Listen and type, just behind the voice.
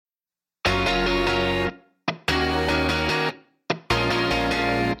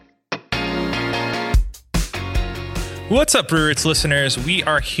What's up, Brew Roots listeners? We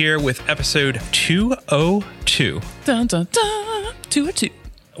are here with episode 202. Dun, dun, dun. 202.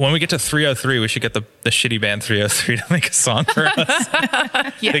 When we get to 303, we should get the shitty band 303 to make a song for us.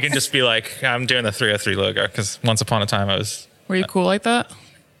 Yes. They can just be like, I'm doing the 303 logo, because once upon a time I was... Were you cool like that?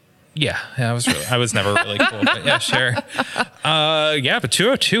 Yeah, I was never really cool, but yeah, sure. But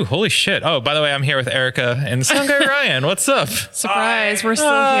 202, holy shit. Oh, by the way, I'm here with Erica and Sound Guy Ryan. What's up? Surprise, we're still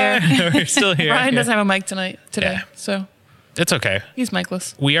here. We're still here. Ryan Yeah. doesn't have a mic today, Yeah. so It's okay. he's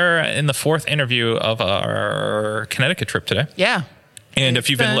micless. We are in the fourth interview of our Connecticut trip today. Yeah. And if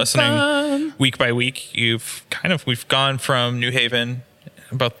you've been Fun, listening fun. week by week, we've gone from New Haven,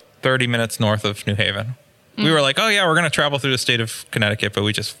 about 30 minutes north of New Haven. We were like, oh yeah, we're going to travel through the state of Connecticut, but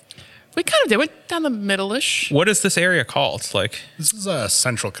we kind of did. Went down the middle-ish. what is this area called? It's like This is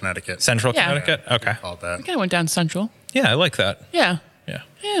Central Connecticut. Central Yeah. Connecticut? Okay. Call it that. We kind of went down central. Yeah, I like that. Yeah. Yeah.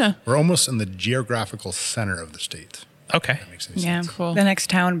 Yeah. We're almost in the geographical center of the state. Okay. That makes any Yeah, sense. Cool. The next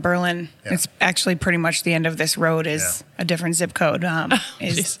town, Berlin. Yeah. It's actually pretty much the end of this road is a different zip code.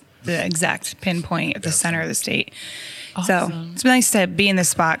 Is Jeez. the exact pinpoint of the center of the state. Awesome. So it's nice to be in this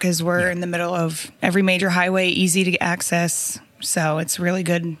spot because we're in the middle of every major highway, easy to access. So it's really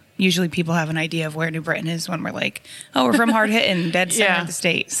good. Usually people have an idea of where New Britain is when we're like, oh, we're from hard hitting, dead center Yeah. of the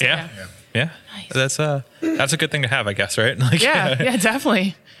state. So Yeah. Yeah. Nice. That's a good thing to have, I guess, right? Like, Yeah. Yeah,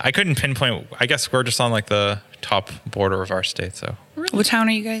 definitely. I couldn't pinpoint. I guess we're just on like the top border of our state. So What town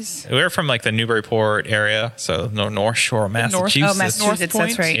are you guys? we're from like the Newburyport area. So no North Shore, Massachusetts. Oh, Massachusetts. Point.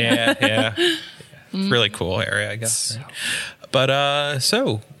 That's right. Yeah. Really cool area, I guess. But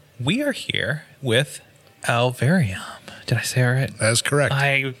so we are here with Alvarium. Did I say it right? That is correct.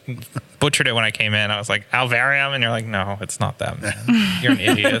 I butchered it when I came in. I was like, Alvarium? And you're like, no, it's not that, man. You're an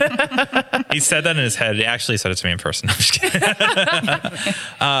idiot. He said that in his head. He actually said it to me in person. I'm just kidding.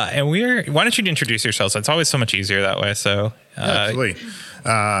 Why don't you introduce yourselves? It's always so much easier that way. So, Absolutely.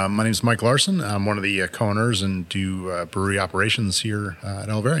 My name is Mike Larson. I'm one of the co-owners and do brewery operations here at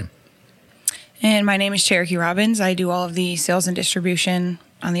Alvarium. And my name is Cherokee Robbins. I do all of the sales and distribution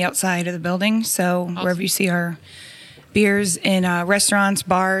on the outside of the building. So wherever you see our beers in restaurants,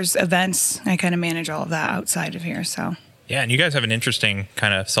 bars, events, I kind of manage all of that outside of here. So yeah, and you guys have an interesting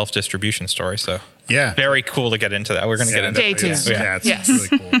kind of self-distribution story. So, Yeah. very cool to get into that. We're going to get into Day that. two. Yeah, it's Yes.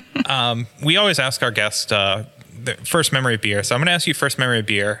 really cool. We always ask our guests the first memory of beer. So, I'm going to ask you first memory of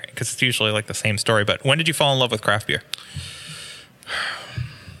beer because it's usually like the same story. But when did you fall in love with craft beer?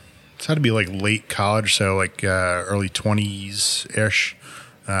 It's had to be like late college, so like early 20s-ish.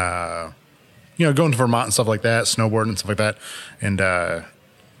 Going to Vermont and stuff like that, snowboarding and stuff like that, and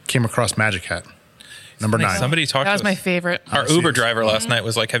came across Magic Hat, number 9. Somebody talked That was to my us. favorite. Our Uber driver last night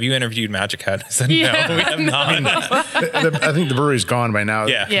was like, have you interviewed Magic Hat? I said, Yeah. no, we have not. I think the brewery's gone by now.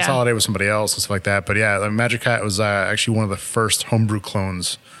 Yeah. Yeah. Consolidated with somebody else and stuff like that. But yeah, the Magic Hat was actually one of the first homebrew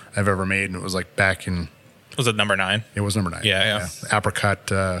clones I've ever made, and it was like back in. Was it number 9? It was number 9. Yeah.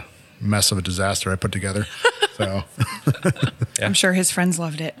 Apricot mess of a disaster I put together. So I'm sure his friends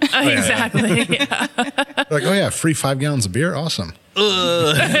loved it. Exactly. Yeah. like, oh yeah, free 5 gallons of beer, awesome.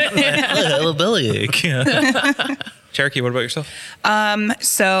 Cherokee, what about yourself?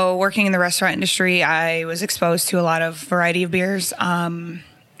 So working in the restaurant industry, I was exposed to a lot of variety of beers. Early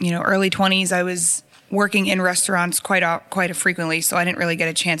 20s, I was working in restaurants quite frequently, so I didn't really get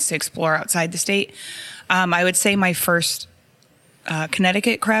a chance to explore outside the state. I would say my first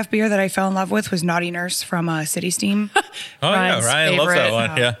Connecticut craft beer that I fell in love with was Naughty Nurse from City Steam. Oh, Ryan's yeah, Ryan loves that favorite.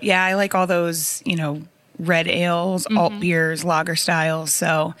 one. Yeah. Yeah, I like all those, red ales, alt beers, lager styles.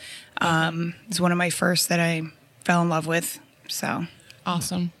 So it's one of my first that I fell in love with. So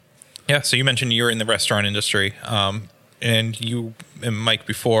Awesome. Yeah, so you mentioned you were in the restaurant industry. And you and Mike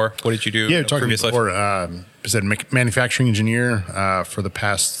before, what did you do? Yeah, in a talking previous life? before, I said manufacturing engineer for the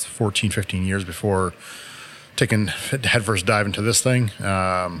past 14, 15 years before taking headfirst dive into this thing.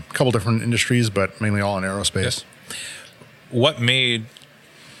 A couple different industries, but mainly all in aerospace. What made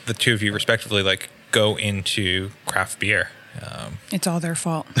the two of you respectively like go into craft beer? it's all their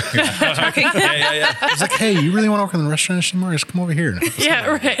fault. Yeah. I was like, hey, you really want to work in the restaurant industry more? Just come over here. Yeah,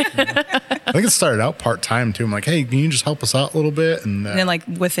 right. I think it started out part-time too. I'm like, hey, can you just help us out a little bit? And And then, like,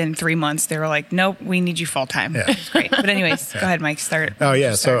 within 3 months, they were like, nope, we need you full time. Yeah. It's great. But, anyways, go ahead, Mike. Start. oh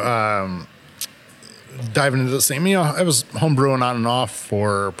yeah, so diving into this thing, I was home brewing on and off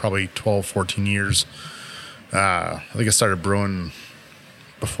for probably 12, 14 years. I think I started brewing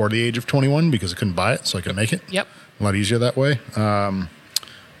before the age of 21 because I couldn't buy it, so I could make it. Yep. A lot easier that way.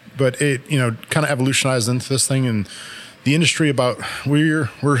 But it, kind of evolutionized into this thing, and the industry we're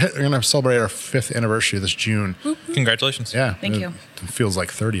going to celebrate our 5th anniversary this June. Congratulations. Yeah. Thank you. It feels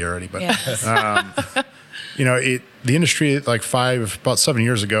like 30 already, but Yeah. the industry like about 7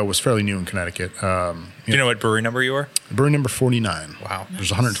 years ago was fairly new in Connecticut. Do you know what brewery number you were? Brewery number 49. Wow.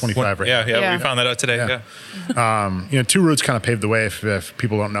 There's 125 right now. Yeah, we found that out today. Yeah. Two Roots kind of paved the way. If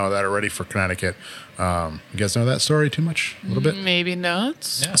people don't know that already for Connecticut, you guys know that story too much? A little bit. Maybe not.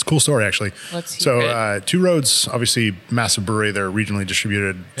 Yeah. It's a cool story actually. Let's hear So Two Roads, obviously massive brewery. They're regionally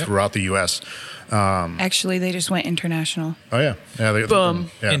distributed throughout the U.S. Actually, they just went international. Oh yeah, yeah. Boom.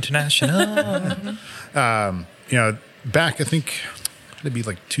 Yeah. International. Back I think it'd be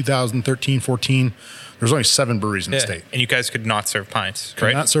like 2013, 14. There's only 7 breweries in the state. And you guys could not serve pints, Could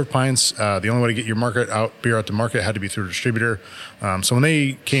right? not serve pints. The only way to get your beer out to market had to be through a distributor. So when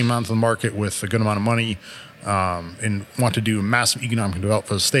they came onto the market with a good amount of money and want to do massive economic development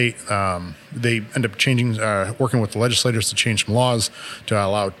for the state, they end up working with the legislators to change some laws to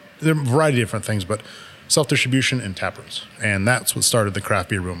allow there are a variety of different things, but self-distribution and tap rooms. And that's what started the craft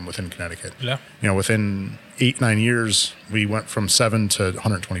beer boom within Connecticut. Yeah. Within 8-9 years, we went from 7 to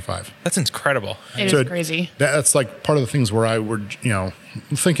 125. That's incredible. It is crazy. That's like part of the things where I would,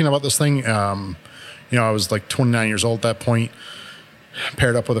 thinking about this thing. I was like 29 years old at that point,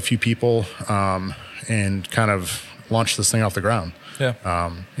 paired up with a few people, and kind of launched this thing off the ground.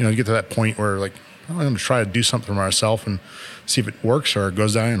 Yeah. You get to that point where like, I'm going to try to do something for myself and see if it works or it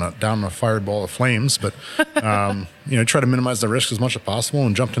goes down a fireball of flames. But, try to minimize the risk as much as possible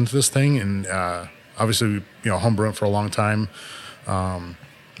and jumped into this thing. And obviously, homebrewing for a long time.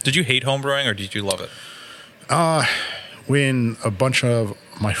 Did you hate homebrewing or did you love it? When a bunch of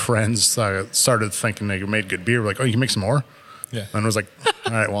my friends started thinking they made good beer, like, oh, you can make some more? Yeah. And I was like,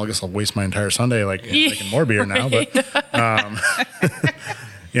 all right, well, I guess I'll waste my entire Sunday making more beer now. But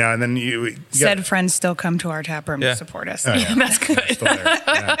yeah, and then Said friends still come to our tap room Yeah. to support us. Oh, yeah. That's good. still there.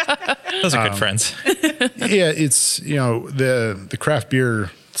 Yeah. Those are good friends. Yeah, it's the craft beer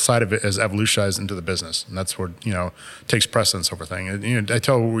side of it has evolutionized into the business, and that's where takes precedence over thing. And, I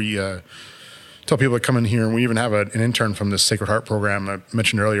tell people that come in here, and we even have an intern from this Sacred Heart program I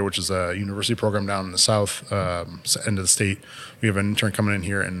mentioned earlier, which is a university program down in the south end of the state. We have an intern coming in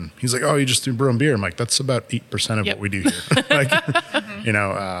here, and he's like, "Oh, you just do brew and beer." I'm like, "That's about 8% of Yep. what we do here."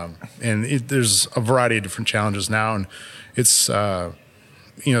 There's a variety of different challenges now, and it's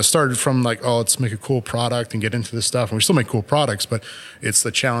started from like, oh, let's make a cool product and get into this stuff, and we still make cool products, but it's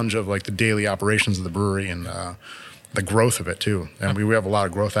the challenge of like the daily operations of the brewery and the growth of it too. And we have a lot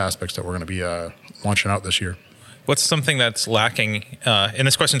of growth aspects that we're going to be launching out this year. What's something that's lacking? And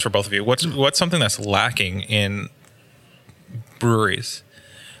this question's for both of you. What's something that's lacking in breweries?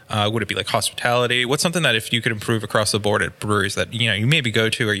 Would it be like hospitality? What's something that if you could improve across the board at breweries that you maybe go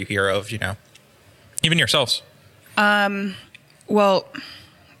to or you hear of, even yourselves? Well,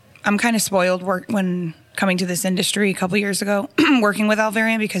 I'm kind of spoiled when coming to this industry a couple years ago, working with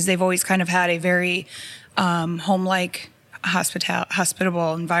Alvarium, because they've always kind of had a very home-like,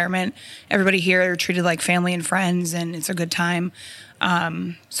 hospitable environment. Everybody here are treated like family and friends, and it's a good time.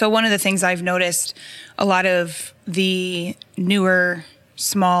 So one of the things I've noticed, a lot of the newer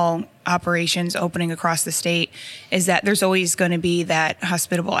small operations opening across the state, is that there's always going to be that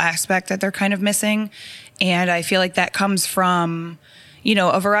hospitable aspect that they're kind of missing. And I feel like that comes from,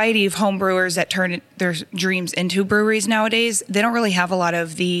 a variety of home brewers that turn their dreams into breweries nowadays. They don't really have a lot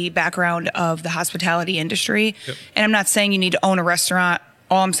of the background of the hospitality industry. Yep. And I'm not saying you need to own a restaurant.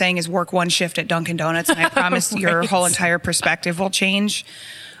 All I'm saying is work one shift at Dunkin' Donuts, and I promise Right. your whole entire perspective will change.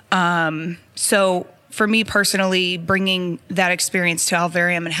 So for me personally, bringing that experience to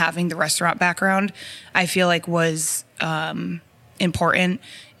Alvarium and having the restaurant background, I feel like was important.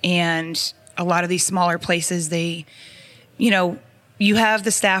 And a lot of these smaller places, they, you have the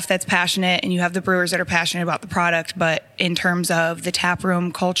staff that's passionate and you have the brewers that are passionate about the product, but in terms of the tap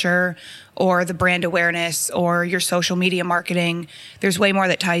room culture or the brand awareness or your social media marketing, there's way more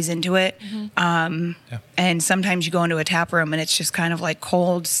that ties into it. Mm-hmm. And sometimes you go into a tap room and it's just kind of like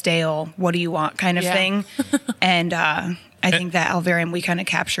cold, stale, what do you want kind of thing. And I think that Alvarium, we kind of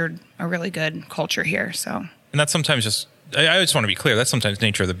captured a really good culture here. So, And that's sometimes just, I just want to be clear, that's sometimes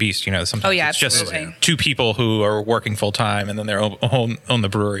nature of the beast. Sometimes it's absolutely. just two people who are working full time and then they're own the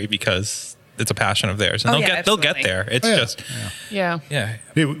brewery because it's a passion of theirs. And they'll get there. It's just, Yeah.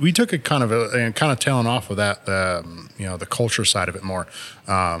 We took a kind of tailing off of that, the culture side of it more.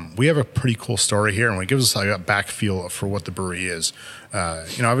 We have a pretty cool story here, and it gives us like a back feel for what the brewery is.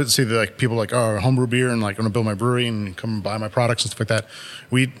 I would say that like people like, oh, homebrew beer and like going to build my brewery and come buy my products and stuff like that.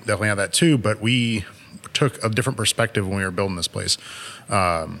 We definitely have that too, but we took a different perspective when we were building this place.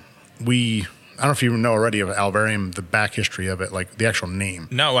 I don't know if you know already of Alvarium, the back history of it, like the actual name.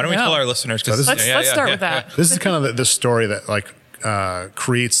 no, why don't we tell our listeners? Let's start with that. This is kind of the story that like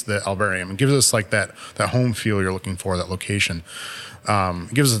creates the Alvarium and gives us like that home feel you're looking for, that location.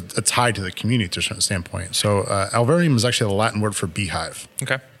 It gives us a tie to the community to a certain standpoint. So Alvarium is actually the Latin word for beehive.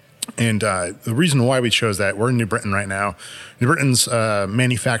 Okay. And the reason why we chose that, we're in New Britain right now. New Britain's a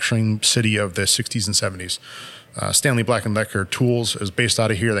manufacturing city of the 60s and 70s. Stanley Black & Decker Tools is based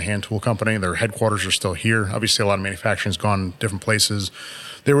out of here, the hand tool company. Their headquarters are still here. Obviously, a lot of manufacturing has gone different places.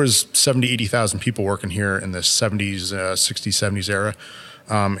 There was 70, 80,000 people working here in the 70s, 60s, 70s era.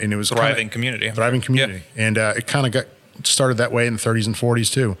 And it was Thriving community. Yeah. And it kind of got started that way in the 30s and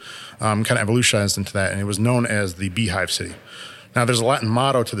 40s too. Kind of evolutionized into that. And it was known as the Beehive City. Now, there's a Latin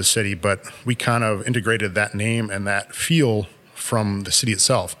motto to the city, but we kind of integrated that name and that feel from the city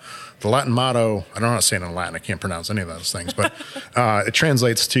itself. The Latin motto, I don't know how to say it in Latin. I can't pronounce any of those things, but it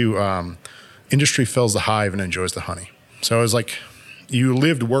translates to industry fills the hive and enjoys the honey. So it was like you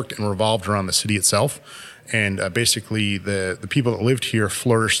lived, worked, and revolved around the city itself. And basically the people that lived here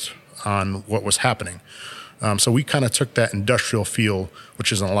flourished on what was happening. So we kind of took that industrial feel,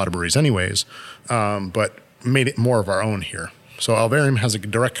 which is in a lot of breweries anyways, but made it more of our own here. So Alvarium has a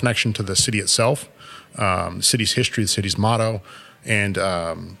direct connection to the city itself, the city's history, the city's motto, and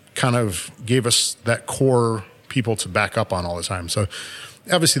kind of gave us that core people to back up on all the time. So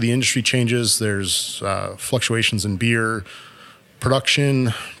obviously the industry changes. There's fluctuations in beer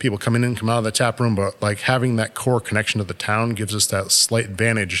production, people coming in, come out of the tap room, but like having that core connection to the town gives us that slight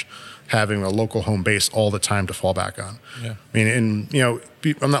advantage, having a local home base all the time to fall back on. Yeah. I mean, and, you know,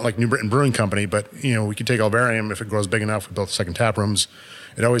 I'm not like New Britain Brewing Company, but, you know, we could take Alvarium, if it grows big enough, we build second tap rooms.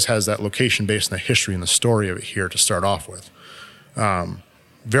 It always has that location based on the history and the story of it here to start off with.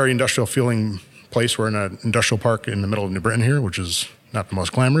 Very industrial feeling place. We're in an industrial park in the middle of New Britain here, which is not the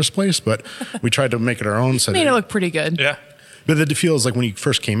most glamorous place, but we tried to make it our own. So Made it look pretty good. Yeah. but the feel is like when you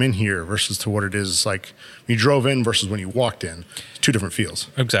first came in here versus to what it is like when you drove in versus when you walked in. Two different feels.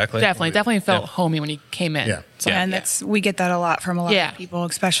 Exactly. Definitely felt Yeah. homey when you came in. Yeah. So, And we get that a lot from a lot Yeah. of people,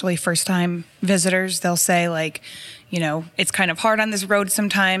 especially first time visitors. They'll say like, you know, it's kind of hard on this road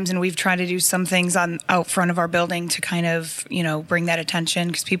sometimes, and we've tried to do some things out front of our building to kind of, you know, bring that attention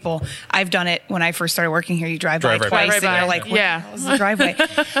because people. I've done it when I first started working here. You drive by Drive right twice, by. and you're like, what Yeah. the hell is the driveway?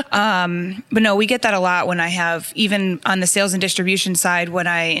 But no, we get that a lot when I have even on the sales and distribution side when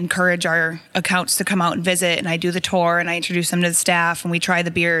I encourage our accounts to come out and visit, and I do the tour and I introduce them to the staff and we try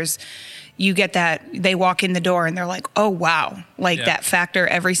the beers. You get that they walk in the door and they're like, oh, wow, like Yeah. that factor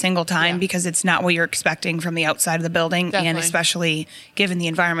every single time Yeah. because it's not what you're expecting from the outside of the building. And Definitely. especially given the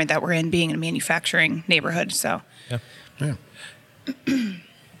environment that we're in, being in a manufacturing neighborhood. So Yeah.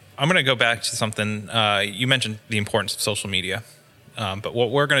 I'm going to go back to something. You mentioned the importance of social media. But what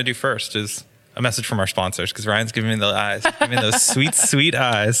we're going to do first is a message from our sponsors because Ryan's giving me the eyes, giving me those sweet, sweet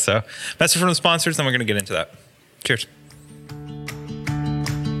eyes. So, message from the sponsors, then we're going to get into that. Cheers.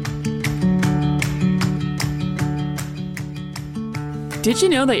 Did you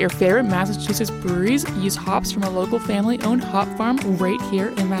know that your favorite Massachusetts breweries use hops from a local family-owned hop farm right here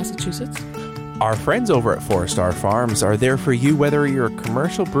in Massachusetts? Our friends over at 4 Star Farms are there for you whether you're a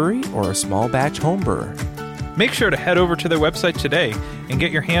commercial brewery or a small batch home brewer. Make sure to head over to their website today and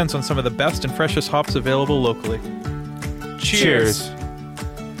get your hands on some of the best and freshest hops available locally. Cheers.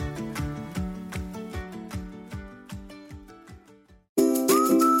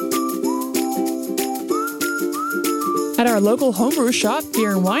 At our local homebrew shop,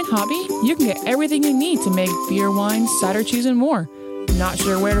 Beer and Wine Hobby, you can get everything you need to make beer, wine, cider, cheese, and more. Not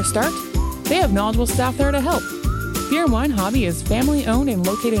sure where to start? They have knowledgeable staff there to help. Beer and Wine Hobby is family owned and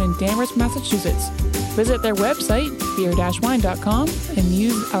located in Danvers, Massachusetts. Visit their website, beer-wine.com, and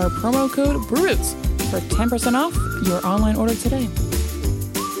use our promo code BREWROOTS for 10% off your online order today.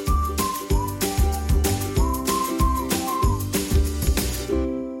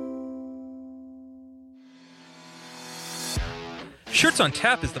 Shirts on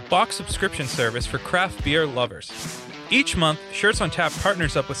Tap is the box subscription service for craft beer lovers. Each month, Shirts on Tap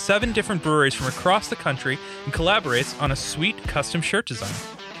partners up with 7 different breweries from across the country and collaborates on a sweet custom shirt design.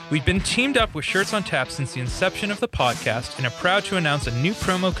 We've been teamed up with Shirts on Tap since the inception of the podcast and are proud to announce a new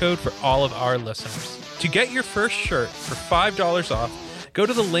promo code for all of our listeners. To get your first shirt for $5 off, go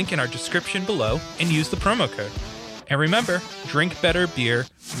to the link in our description below and use the promo code. And remember, drink better beer,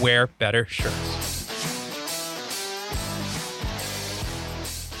 wear better shirts.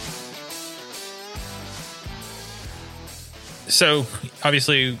 So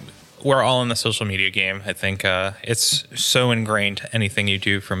obviously, we're all in the social media game. I think it's so ingrained. Anything you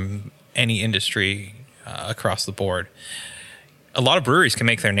do from any industry across the board. A lot of breweries can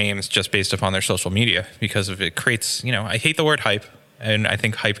make their names just based upon their social media because of it creates. You know, I hate the word hype, and I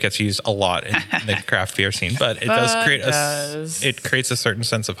think hype gets used a lot in the craft beer scene, but it it creates a certain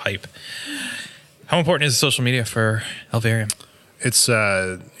sense of hype. How important is social media for Alvarium? It's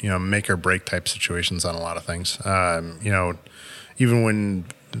make or break type situations on a lot of things. Even when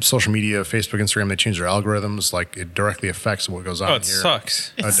social media, Facebook, Instagram, they change their algorithms, like it directly affects what goes on. Oh, it here.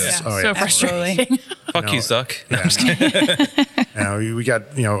 sucks. It does. So frustrating. Fuck you, Zuck. No, I'm just kidding. We got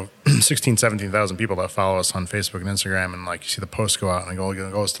 16, 17,000 people that follow us on Facebook and Instagram, and like you see the posts go out and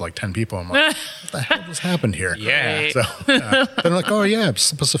it goes to like 10 people. I'm like, what the hell just happened here? Yeah. So they're like, oh yeah, it's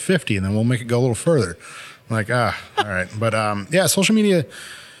supposed to 50, and then we'll make it go a little further. I'm like, all right. But social media,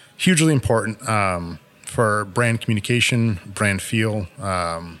 hugely important for brand communication, brand feel.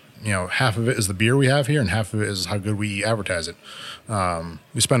 Half of it is the beer we have here, and half of it is how good we advertise it.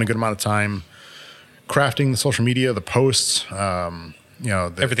 We spend a good amount of time crafting the social media, the posts.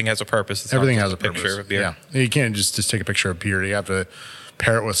 Everything has a purpose. It's everything not has just a purpose. picture of a beer. Yeah, you can't just take a picture of beer. You have to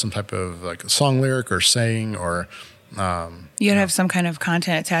pair it with some type of like a song lyric or saying or. You gotta have some kind of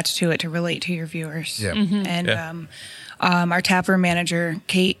content attached to it to relate to your viewers. Yeah. And our taproom manager,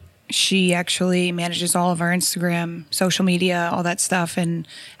 Kate, she actually manages all of our Instagram, social media, all that stuff, and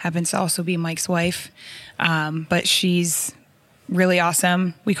happens to also be Mike's wife. But she's really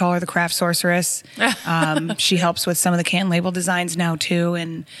awesome. We call her the craft sorceress. She helps with some of the can label designs now too,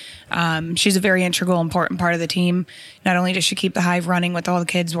 and she's a very integral, important part of the team. Not only does she keep the hive running with all the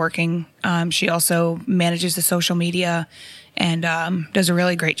kids working, she also manages the social media and does a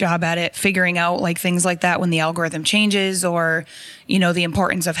really great job at it, figuring out like things like that when the algorithm changes, or the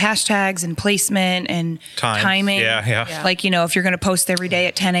importance of hashtags and placement and timing. Yeah. Like if you're going to post every day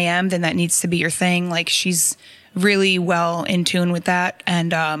at 10 a.m., then that needs to be your thing. Like she's really well in tune with that,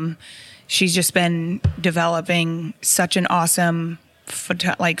 and she's just been developing such an awesome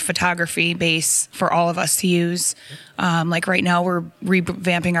photography base for all of us to use. Like right now we're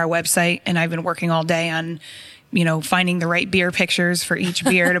revamping our website, and I've been working all day on finding the right beer pictures for each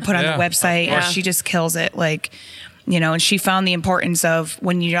beer to put on the website. Yeah. She just kills it. And she found the importance of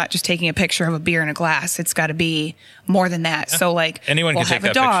when you're not just taking a picture of a beer in a glass, it's got to be more than that. Yeah. So anyone we'll can have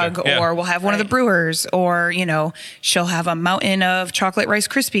take a that dog, picture. Yeah. or we'll have one of the brewers, or she'll have a mountain of chocolate Rice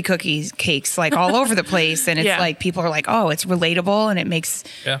Krispie cookies cakes all over the place, and it's people are like, oh, it's relatable, and it makes.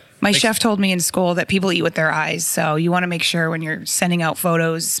 Yeah. My chef told me in school that people eat with their eyes, so you want to make sure when you're sending out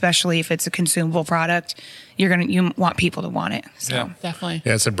photos, especially if it's a consumable product, you want people to want it. So Definitely.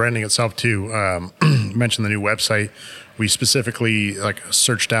 Yeah, it's the branding itself too. You mentioned the new website. We specifically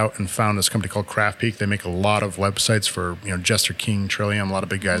searched out and found this company called Craft Peak. They make a lot of websites for Jester King, Trillium, a lot of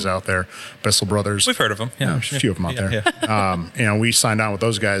big guys out there, Bissell Brothers. We've heard of them. Yeah, a few of them out there. Yeah. We signed on with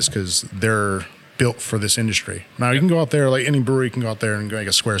those guys because they're built for this industry. Now you can go out there, like any brewery can go out there and go make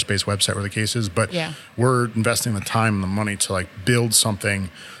a Squarespace website, where the case is, but we're investing the time and the money to build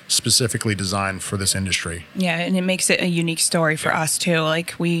something specifically designed for this industry. Yeah, and it makes it a unique story for us too.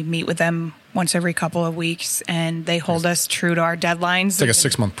 We meet with them once every couple of weeks, and they hold us true to our deadlines. It's like a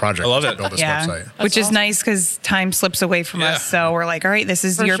 6-month project. I love to it. build this website. Which is nice because time slips away from us. So we're like, all right, this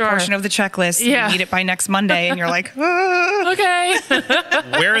is your portion of the checklist. Yeah. You need it by next Monday, and you're like, ah. Okay.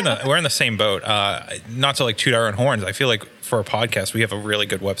 we're in the same boat. Not to toot our own horns. I feel like for a podcast, we have a really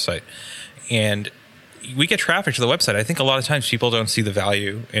good website, and we get traffic to the website. I think a lot of times people don't see the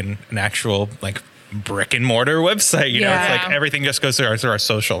value in an actual brick and mortar website. It's everything just goes through our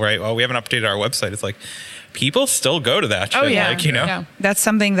social, right? Well, we haven't updated our website. It's people still go to that shit. Yeah. That's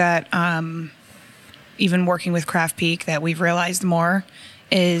something that even working with Craft Peak that we've realized more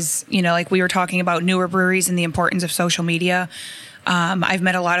is, we were talking about newer breweries and the importance of social media. I've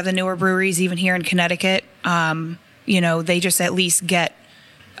met a lot of the newer breweries, even here in Connecticut. They just at least get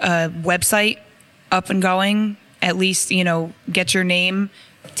a website up and going, at least, get your name,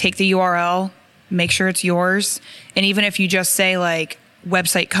 take the URL, make sure it's yours. And even if you just say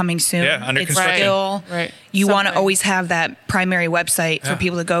website coming soon, under it's construction. still, you want to always have that primary website for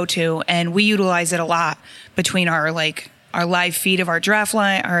people to go to. And we utilize it a lot between our live feed of our draft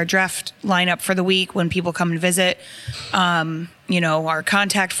lineup for the week when people come and visit, our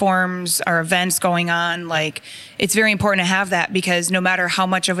contact forms, our events going on. It's very important to have that, because no matter how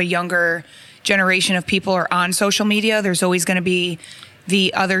much of a younger generation of people are on social media, there's always going to be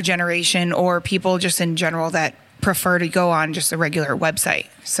the other generation or people just in general that prefer to go on just a regular website.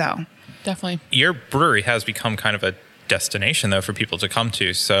 So Definitely. Your brewery has become kind of a destination though for people to come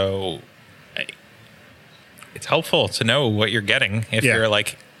to. So it's helpful to know what you're getting if you're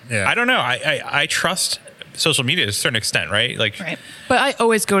I don't know. I trust social media to a certain extent, right? But I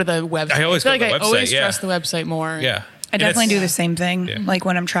always go to the website. I always go to the I website, always yeah. trust the website more. Yeah. I definitely it's- do the same thing. Yeah. Like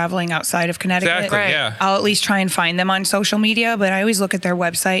when I'm traveling outside of Connecticut, Exactly. Right. Yeah. I'll at least try and find them on social media, but I always look at their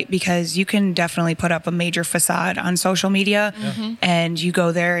website because you can definitely put up a major facade on social media and you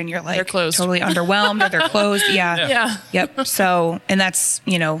go there and you're They're like closed. totally underwhelmed or they're closed. Yeah. Yeah. Yep. So, and that's,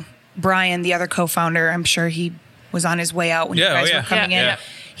 Brian, the other co-founder, I'm sure he was on his way out when Yeah, you guys oh, yeah. were coming Yeah, in. yeah.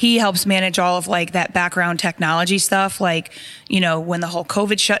 He helps manage all of like that background technology stuff. Like, when the whole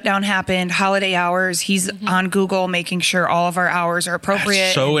COVID shutdown happened, holiday hours, he's on Google making sure all of our hours are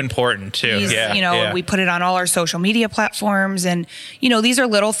appropriate. So important too. He's, Yeah. we put it on all our social media platforms. And, these are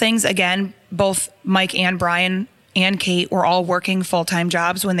little things. Again, both Mike and Brian and Kate were all working full-time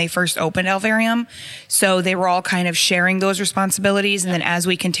jobs when they first opened Alvarium. So they were all kind of sharing those responsibilities. And then as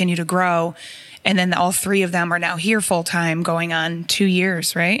we continue to grow, and then all three of them are now here full-time going on 2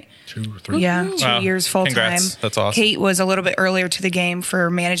 years, right? 2 or 3. Yeah, 2 Wow. years full time. Congrats. That's awesome. Kate was a little bit earlier to the game for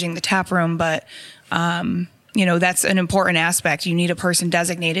managing the tap room, but that's an important aspect. You need a person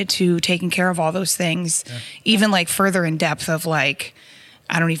designated to taking care of all those things, even like further in depth of like,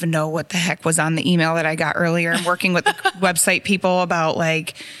 I don't even know what the heck was on the email that I got earlier. And working with the website people about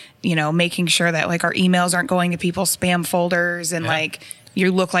like, making sure that like our emails aren't going to people's spam folders and like. You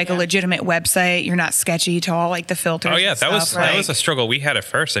look like a legitimate website. You're not sketchy to all like the filters. Oh yeah, and that was stuff, right? a struggle we had at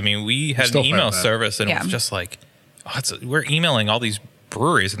first. I mean, we had Still an fight email that. service, and it Yeah. was just like, we're emailing all these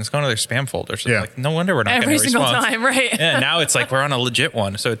breweries, and it's going to their spam folders. So Yeah. like, no wonder we're not Every getting a single response. time, right? Yeah, now it's like we're on a legit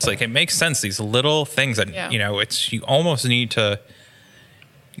one, so it's like it makes sense. These little things that Yeah. you almost need to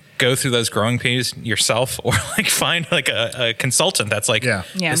go through those growing pages yourself, or like find like a consultant that's like, Yeah.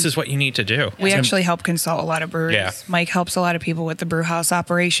 Yeah. this is what you need to do. We actually help consult a lot of breweries. Yeah. Mike helps a lot of people with the brew house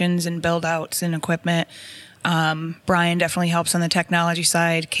operations and build outs and equipment. Brian definitely helps on the technology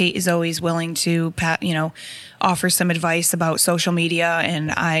side. Kate is always willing to, offer some advice about social media,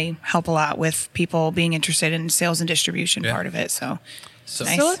 and I help a lot with people being interested in sales and distribution Yeah. part of it. So,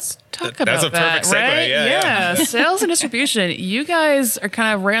 nice. So let's talk That's about a perfect that, segue. right? Yeah. Sales and distribution. You guys are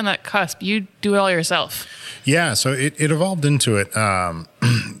kind of right on that cusp. You do it all yourself. Yeah, so it evolved into it.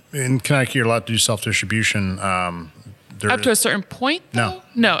 In Connecticut, you're allowed to do self-distribution. Up to a certain point? No.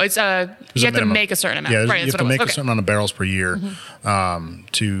 No, it's you have to minimum. make a certain amount. Yeah, right, you that's have to what it make was. a certain amount of barrels per year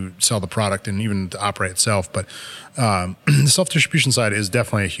to sell the product and even to operate itself. But the self-distribution side is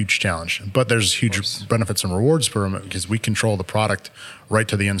definitely a huge challenge. But there's huge benefits and rewards for them because we control the product right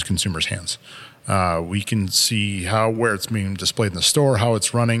to the end consumer's hands. We can see where it's being displayed in the store, how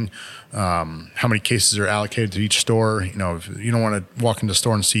it's running, how many cases are allocated to each store. If you don't want to walk into a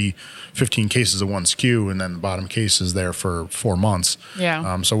store and see 15 cases of one SKU and then the bottom case is there for 4 months.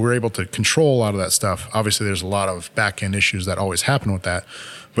 Yeah. So we're able to control a lot of that stuff. Obviously, there's a lot of back end issues that always happen with that.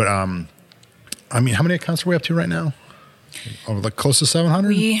 But I mean, how many accounts are we up to right now? Oh, like close to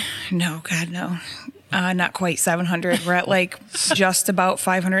 700? No. Not quite 700. We're at like just about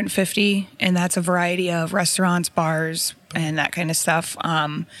 550, and that's a variety of restaurants, bars, and that kind of stuff.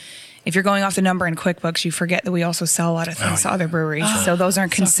 If you're going off the number in QuickBooks, you forget that we also sell a lot of things to other breweries. So those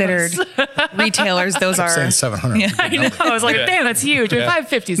aren't considered retailers. Those are Saying 700. I know. I was like, damn, that's huge.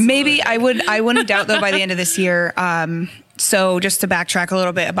 550. 's maybe I wouldn't doubt though by the end of this year. So just to backtrack a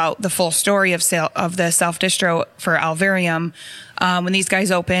little bit about the full story of the self distro for Alvarium, when these guys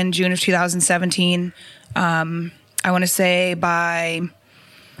opened June of 2017, I want to say by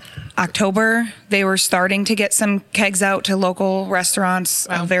October, they were starting to get some kegs out to local restaurants,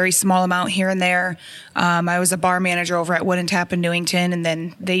 a very small amount here and there. I was a bar manager over at Wooden Tap in Newington, and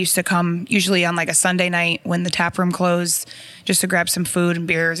then they used to come usually on like a Sunday night when the tap room closed just to grab some food and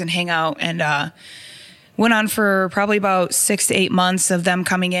beers and hang out. And went on for probably about 6 to 8 months of them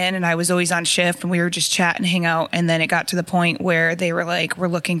coming in, and I was always on shift, and we were just chat and hang out. And then it got to the point where they were like, we're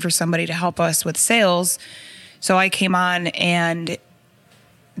looking for somebody to help us with sales. So I came on, and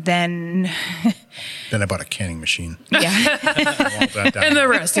then Then I bought a canning machine. yeah. Walt that down. And the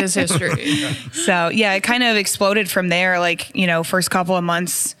rest is history. So yeah, it kind of exploded from there. Like, first couple of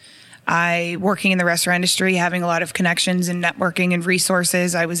months, I working in the restaurant industry, having a lot of connections and networking and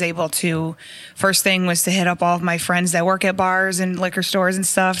resources. I was able to, first thing was to hit up all of my friends that work at bars and liquor stores and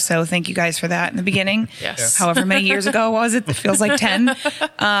stuff. So thank you guys for that in the beginning. Yes. However many years ago was it? It feels like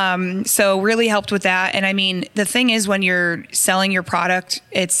 10. So really helped with that. And I mean, the thing is when you're selling your product,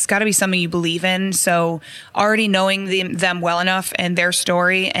 it's got to be something you believe in. So already knowing them well enough and their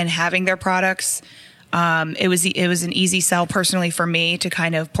story and having their products, it was an easy sell personally for me to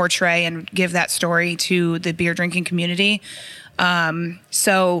kind of portray and give that story to the beer drinking community.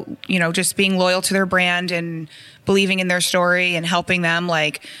 So, just being loyal to their brand and believing in their story and helping them,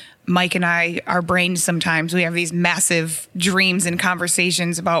 like, Mike and I, our brains sometimes, we have these massive dreams and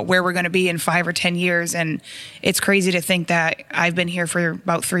conversations about where we're going to be in 5 or 10 years. And it's crazy to think that I've been here for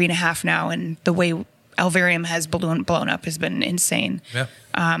about 3.5 now. And the way Alvarium has blown up has been insane. Yeah.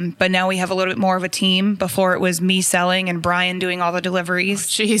 But now we have a little bit more of a team. Before it was me selling and Brian doing all the deliveries.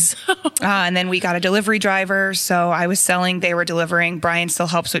 Jeez. And then we got a delivery driver. So I was selling, they were delivering. Brian still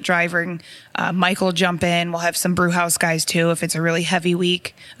helps with driving. Michael will jump in. We'll have some brew house guys too if it's a really heavy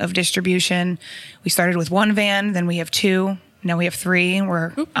week of distribution. We started with 1 van, then we have 2. Now we have 3, and we're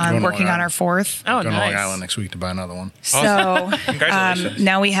Going working on on our 4th. Oh, Going to Long nice. Island next week to buy another one. So Congratulations.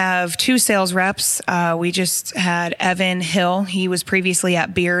 now we have 2 sales reps. We just had Evan Hill. He was previously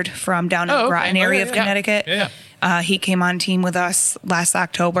at Beard from down in Oh, the okay. Groton area of Yeah. Connecticut. Yeah. He came on team with us last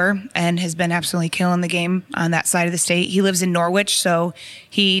October and has been absolutely killing the game on that side of the state. He lives in Norwich, so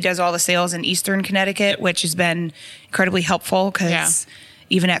he does all the sales in Eastern Connecticut, which has been incredibly helpful because Yeah.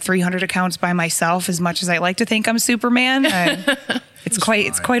 even at 300 accounts by myself, as much as I like to think I'm Superman, it's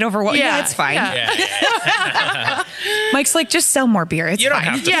quite overwhelming. Yeah, it's fine. Yeah. Mike's like, just sell more beer. It's You don't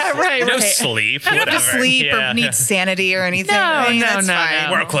fine. have to. Yeah, right, No right. sleep. You don't Whatever. have to sleep Yeah. or need sanity or anything. No, I mean, no, that's no, fine.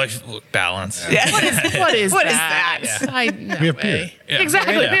 no. Work-life balance. What is What is that? that? No We have way. beer. Yeah.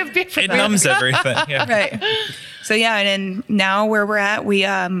 Exactly. Yeah. We have beer. It numbs everything. Yeah. Right. So yeah, and then now where we're at, we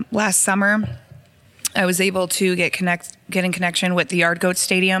last summer I was able to get in connection with the Yard Goat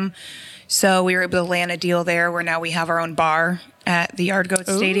Stadium. So we were able to land a deal there where now we have our own bar at the Yard Goat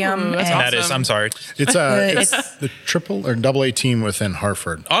Stadium. that's and That is, I'm sorry. It's It's- the triple or double A team within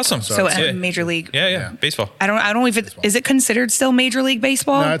Hartford. Awesome. so Yeah. at Major League. Yeah. Baseball. I don't know if is it considered still Major League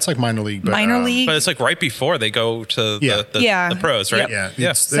Baseball? No, it's like minor league. But, Minor league. But it's like right before they go to Yeah. the pros, right? Yeah, Yeah.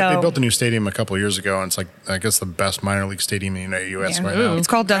 they So- built a new stadium a couple of years ago, and it's like I guess the best minor league stadium in the U.S. Yeah. right now. It's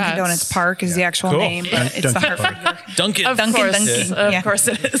called Dunkin' Congrats. Donuts Park is the actual Cool. name, but it's the Dunkin' Hartford. Duncan. Of Dunkin', course, Dunkin', of yeah. course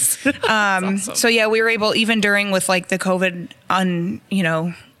it is. That's awesome. So yeah, we were able, even during with like the COVID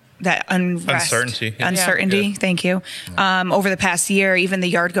that unrest, Uncertainty. Yeah. uncertainty. Yeah. Thank you. Over the past year, even the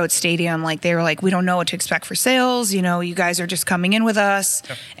Yard Goat Stadium, like they were like, we don't know what to expect for sales. You guys are just coming in with us,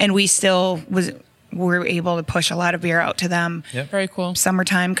 and we still were able to push a lot of beer out to them. Yeah. Very cool.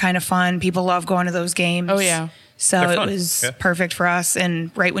 Summertime, kind of fun. People love going to those games. Oh, yeah. So They're it fun. was Yeah. perfect for us. And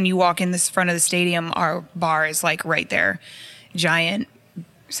right when you walk in this front of the stadium, our bar is like right there, giant.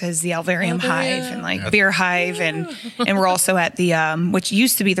 Says the Alvarium Hive and like Beer Hive, and we're also at the which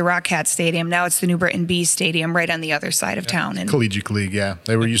used to be the Rock Cat Stadium. Now it's the New Britain Bees Stadium, right on the other side of town. And Collegiate League, yeah.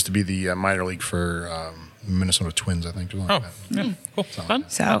 They were used to be the minor league for Minnesota Twins, I think. Oh, yeah. Cool. Fun.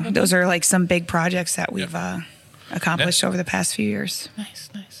 so those are like some big projects that we've accomplished over the past few years. Nice,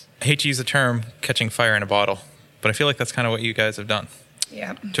 nice. I hate to use the term catching fire in a bottle, but I feel like that's kind of what you guys have done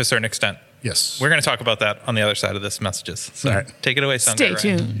Yeah. to a certain extent. Yes. We're going to talk about that on the other side of this messages. So All right. take it away, Sound Stay Guy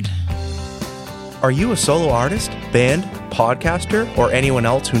Ryan. tuned. Are you a solo artist, band, podcaster, or anyone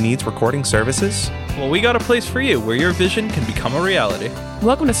else who needs recording services? Well, we got a place for you where your vision can become a reality.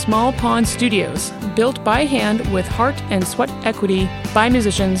 Welcome to Small Pond Studios, built by hand with heart and sweat equity by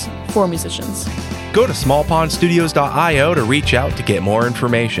musicians for musicians. Go to smallpondstudios.io to reach out to get more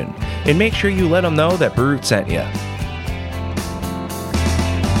information. And make sure you let them know that Brute sent you.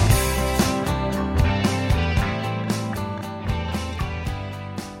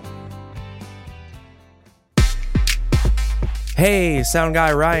 Hey, Sound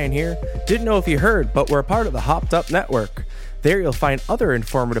Guy Ryan here. Didn't know if you heard, but we're a part of the Hopped Up Network. There you'll find other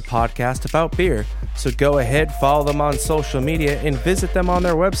informative podcasts about beer. So go ahead, follow them on social media, and visit them on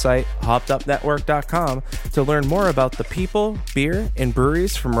their website, hoppedupnetwork.com, to learn more about the people, beer, and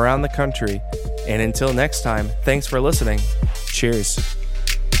breweries from around the country. And until next time, thanks for listening. Cheers.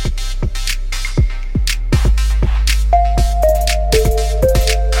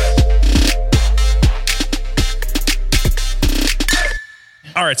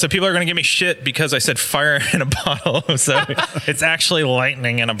 All right, so people are going to give me shit because I said fire in a bottle. So it's actually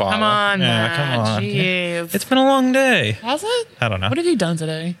lightning in a bottle. Come on, yeah, Matt. come on. Jeez. It's been a long day. Has it? I don't know. What have you done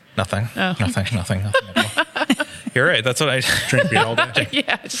today? Nothing. Oh. Nothing. You're right. That's what I Drink beer all day.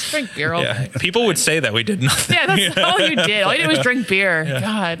 Yeah, just drink beer all Yeah, day. people would say that we did nothing. Yeah, that's all you did. All you did was drink beer.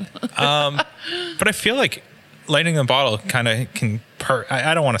 God. But I feel like lightning in a bottle kind of can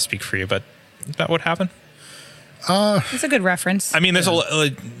I don't want to speak for you, but is that what happened? It's a good reference. I mean, there's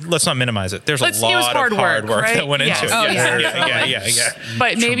let's not minimize it. There's It was a lot hard of hard work, work right? that went Yes. into it. Oh, yeah.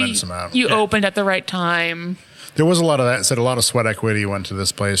 But maybe Tremendous amount. you opened at the right time. There was a lot of that. It said a lot of sweat equity went to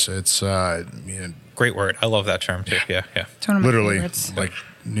this place. It's Great word. I love that term too. Yeah. It's one of my literally favorites. like,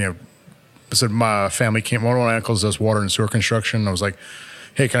 I said my family came, one of my uncles does water and sewer construction. I was like,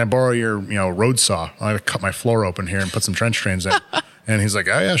 hey, can I borrow your, road saw? I cut my floor open here and put some trench drains in. And he's like,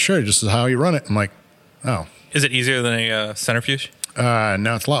 oh yeah, sure. Just how you run it. I'm like, oh. Is it easier than a centrifuge?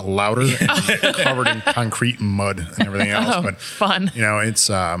 No, it's a lot louder, and covered in concrete and mud and everything else. Oh, But fun. it's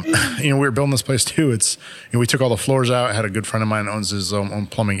we were building this place too. It's we took all the floors out. I had a good friend of mine that owns his own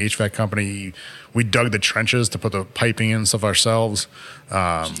plumbing HVAC company. We dug the trenches to put the piping in and stuff ourselves.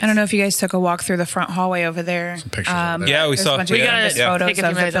 I don't know if you guys took a walk through the front hallway over there. Some pictures over there. Yeah, we There's saw. a bunch We of gotta famous photos take a few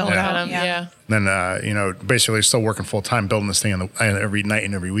of the minutes and look build-out. at 'em. Yeah. Then basically still working full time building this thing every night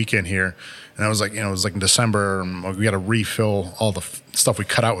and every weekend here. And I was like, it was like in December, and we got to refill all the stuff we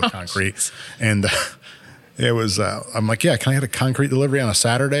cut out with concrete. And it was, I'm like, yeah, can I get a concrete delivery on a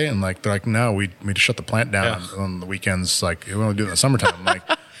Saturday? And like, they're like, no, we just shut the plant down on the weekends. Like, we only do it in the summertime. I'm like,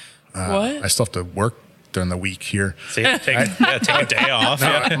 What? I still have to work during the week here. See, take a day off.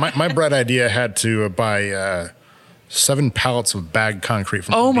 Yeah. My bright idea had to buy 7 pallets of bagged concrete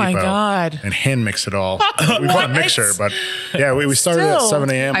from Oh Home my Depot God. and hand mix it all. We bought a mixer, but yeah, we started at Still. 7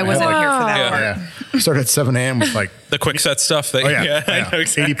 a.m. I wasn't here for that Yeah. part. Yeah, we started at 7 a.m. with like, The quick set stuff. That, oh yeah, I know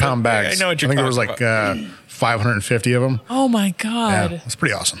exactly. 80-pound bags. I know what you're think there was talking like 550 of them. Oh my Yeah, God. it's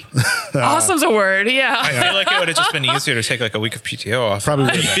pretty awesome. Awesome's a word. Yeah. I feel like it would have just been easier to take like a week of PTO off. Probably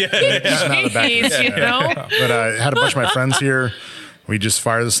would have been. Just not the back of Jeez, it. you know? But I had a bunch of my friends here. We just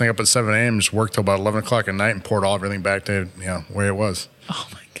fired this thing up at 7 a.m. Just worked till about 11 o'clock at night and poured everything back to where it was. Oh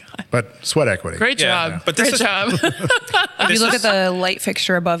my God. But sweat equity. Great Yeah. job. But this Great is- job. If you look at the light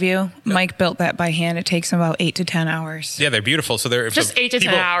fixture above you, Mike built that by hand. It takes him about 8 to 10 hours. Yeah, they're beautiful. So they're Just so 8 to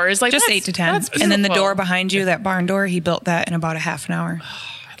 10 people- hours. Like Just that's- 8 to 10. that's And then the beautiful. door behind you, that barn door, he built that in about a half an hour.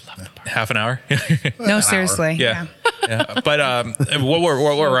 half an hour. No, seriously. Yeah. Yeah. But what we're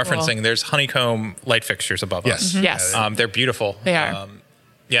referencing, there's honeycomb light fixtures above Yes. us. Yes. They're beautiful. They are.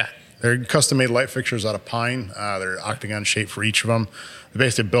 Yeah. They're custom made light fixtures out of pine. They're octagon shaped for each of them. They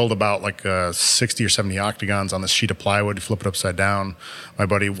basically build about like 60 or 70 octagons on this sheet of plywood. You flip it upside down. My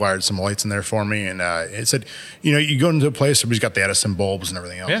buddy wired some lights in there for me, and it said, you go into a place, everybody's got the Edison bulbs and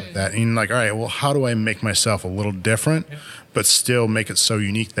everything else Yeah. like that. And you're like, all right, well, how do I make myself a little different, but still make it so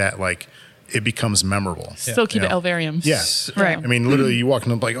unique that like it becomes memorable? Still keep it Yeah. Elvariums. Yes. Right. I mean, literally, you walk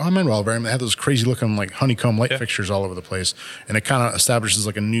in and like, oh, I'm in Wellberry. They have those crazy looking like honeycomb light Yeah. fixtures all over the place, and it kind of establishes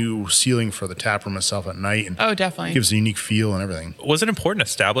like a new ceiling for the tap room itself at night, and Oh, definitely. gives a unique feel and everything. Was it important to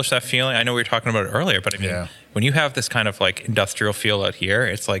establish that feeling? I know we were talking about it earlier, but I mean, Yeah. when you have this kind of like industrial feel out here,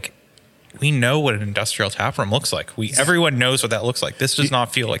 it's like we know what an industrial tap room looks like. Everyone knows what that looks like. This does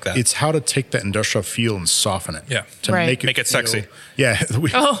not feel like that. It's how to take that industrial feel and soften it. Yeah. To Right. make it Make it feel- sexy. Yeah.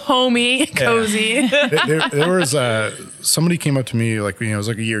 Oh, homey, cozy. there was somebody came up to me like it was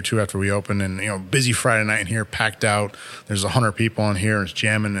like a year or two after we opened, and busy Friday night in here, packed out. There's 100 people in here, and it's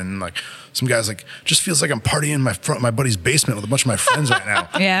jamming, and like some guys like just feels like I'm partying in my buddy's basement with a bunch of my friends right now.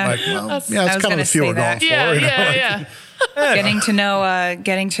 Yeah. like, well, I that's was kind of gonna the feel say we're going that. for. yeah, like, yeah.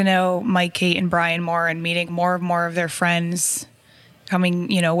 Getting to know Mike, Kate, and Brian more, and meeting more of their friends. Coming,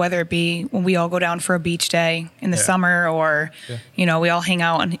 whether it be when we all go down for a beach day in the summer, or we all hang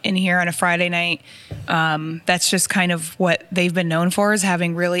out in here on a Friday night. That's just kind of what they've been known for, is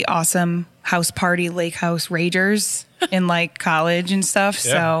having really awesome house party, lake house ragers in like college and stuff.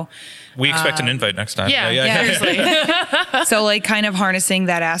 Yeah. So. we expect an invite next time. Yeah, seriously. So like kind of harnessing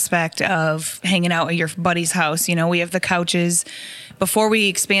that aspect of hanging out at your buddy's house. We have the couches. Before we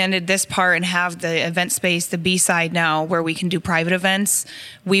expanded this part and have the event space, the B side now, where we can do private events,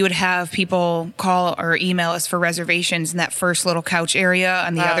 we would have people call or email us for reservations in that first little couch area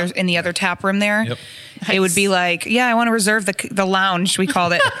on the in the other tap room there. Yep. It would be like, yeah, I want to reserve the lounge, we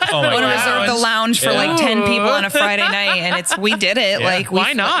called it. Oh my I want to God. reserve the lounge for like 10 people on a Friday night, and we did it. Yeah. Like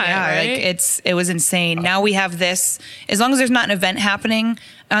Why not, Yeah, right? like it was insane. Now we have this. As long as there's not an event happening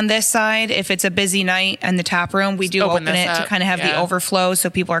on this side, if it's a busy night in the tap room, we do open open this it to up. kind of have the Yeah. overflow, so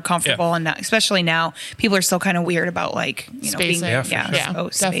people are comfortable. Yeah. And not, especially now, people are still kind of weird about like Spacing. being Yeah, for sure. Yeah, oh,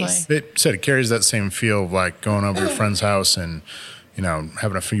 definitely. space. It said it carries that same feel of like going over to your friend's house and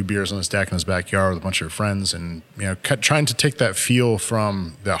having a few beers on his deck in his backyard with a bunch of your friends, and trying to take that feel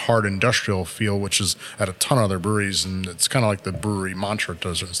from the hard industrial feel, which is at a ton of other breweries, and it's kind of like the brewery mantra to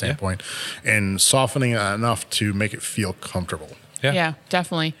a certain standpoint, and softening it enough to make it feel comfortable. Yeah,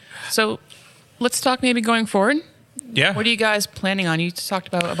 definitely. So let's talk maybe going forward. Yeah. What are you guys planning on? You talked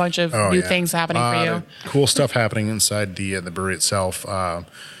about a bunch of Oh, new yeah. things happening for you. Cool stuff happening inside the brewery itself.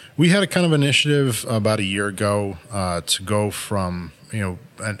 We had a kind of initiative about a year ago to go from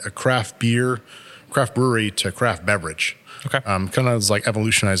a craft brewery to craft beverage. Okay. Kind of like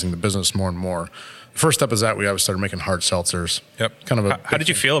evolutionizing the business more and more. The first step is that we always started making hard seltzers. Yep. Kind of a How did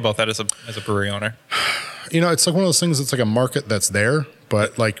you feel about that as a brewery owner? it's like one of those things that's like a market that's there,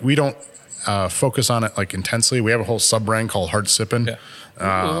 but like we don't focus on it like intensely. We have a whole sub brand called Hard Sippin'.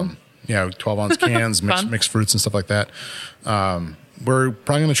 Yeah. 12-ounce cans, mixed fruits and stuff like that. We're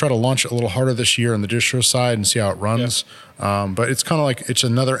probably going to try to launch it a little harder this year on the distro side and see how it runs. But it's kind of like it's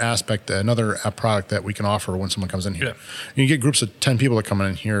another aspect, another product that we can offer when someone comes in here. Yeah. You get groups of 10 people that come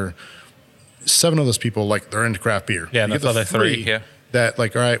in here. 7 of those people, like, they're into craft beer. Yeah, You and get the other 3, yeah. That,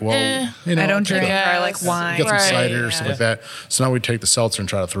 like, all right, well, you know, I don't drink. Yeah. I like wine. get some Right, cider, stuff like that. So now we take the seltzer and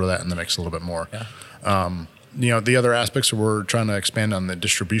try to throw that in the mix a little bit more. Yeah. The other aspects we're trying to expand on the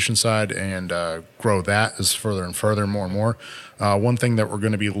distribution side and grow that is further and further, more and more. One thing that we're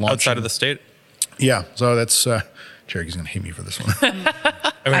going to be launching Outside of the state? yeah. So that's Cherokee's going to hate me for this one.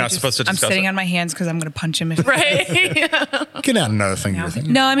 Are we not supposed to I'm discuss sitting it? on my hands because I'm going to punch him. If Right. Get out another thing you were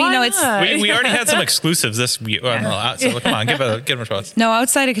thinking. No, I mean, Why no, it's not? We already had some exclusives this week. So come on, give it a shot. no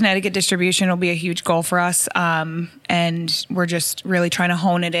outside of Connecticut distribution will be a huge goal for us. And we're just really trying to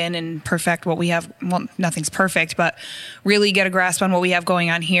hone it in and perfect what we have. Well, nothing's perfect, but really get a grasp on what we have going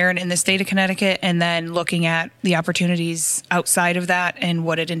on here and in the state of Connecticut, and then looking at the opportunities outside of that and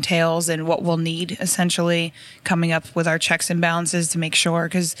what it entails and what we'll need, essentially coming up with our checks and balances to make sure.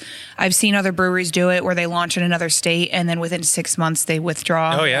 Because I've seen other breweries do it where they launch in another state and then within 6 months they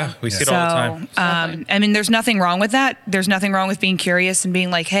withdraw. Oh, yeah. We see it all the time. I mean, there's nothing wrong with that. There's nothing wrong with being curious and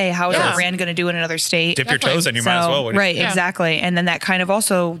being like, hey, how is Yeah. our brand going to do in another state? Dip your toes in, you might as well. What do you- Right, Yeah. exactly. And then that kind of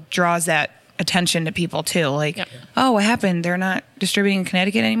also draws that attention to people too. Like, Yep. oh, what happened? They're not distributing in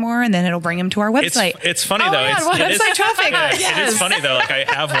Connecticut anymore, and then it'll bring them to our website. It's funny Oh, though. yeah, It's, well, it is- website traffic. Yeah, It Yes. is funny though. Like I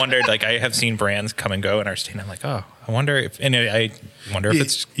have wondered. Like I have seen brands come and go in our state. And I'm like, oh, I wonder if, and I wonder if You-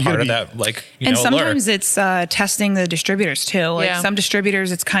 it's you part gotta of be- that. Like, And lure. sometimes it's testing the distributors too. Like Yeah. some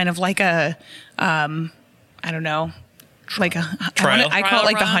distributors, it's kind of like a, I don't know, like a Trial? I call Trial it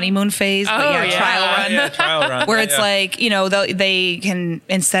like the run? honeymoon phase. Oh, but yeah. trial run. Yeah, trial run. Where Yeah, it's yeah. like, they can,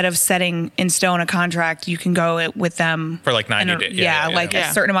 instead of setting in stone a contract, you can go with them For like 90 days. Yeah, yeah, like yeah.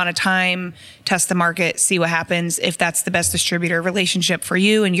 a certain amount of time, test the market, see what happens, if that's the best distributor relationship for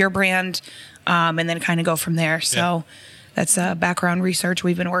you and your brand, and then kind of go from there. So that's background research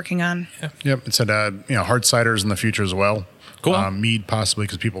we've been working on. Yep. It said, hard ciders in the future as well. Cool. Mead possibly,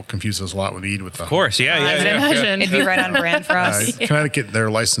 because people confuse this a lot with mead. With the Of course. Yeah. I can imagine. It'd be right on brand for us. Connecticut, their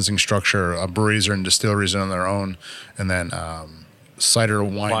licensing structure, breweries and distilleries are on their own, and then cider,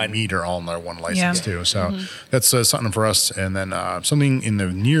 wine, mead are all in their one license Yeah. too. So that's something for us. And then something in the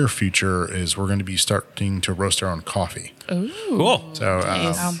near future is we're going to be starting to roast our own coffee. Cool. So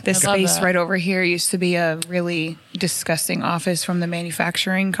This I love space that. right over here used to be a really disgusting office from the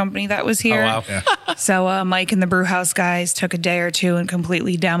manufacturing company that was here. Oh, wow. So Mike and the brew house guys took a day or two and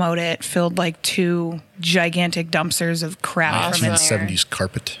completely demoed it, filled like 2 gigantic dumpsters of crap from in there. 1970s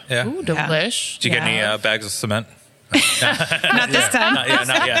carpet. Yeah. Ooh, delish. Did you get Yeah. any bags of cement? Not this time.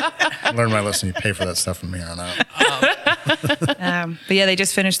 Not yet. Learn my lesson. You pay for that stuff from here on out. But yeah, they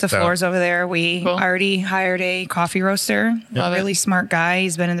just finished the So- floors over there. We Cool. already hired a coffee roaster, Love a it. really smart guy.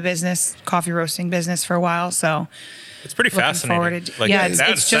 He's been in the coffee roasting business for a while. So It's pretty looking fascinating. forward to, Like, yeah, it's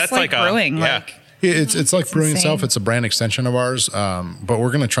that's just like brewing. Yeah. Like, Yeah, it's like brewing insane. itself. It's a brand extension of ours, but we're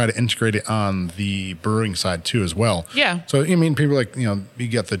going to try to integrate it on the brewing side too as well. Yeah. So I mean, people like you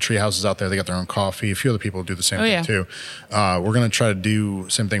got the tree houses out there. They got their own coffee. A few other people do the same Oh, thing yeah. too. We're going to try to do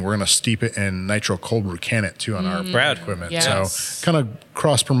same thing. We're going to steep it in nitro cold brew can it too on our Rad. equipment. Yes. So kind of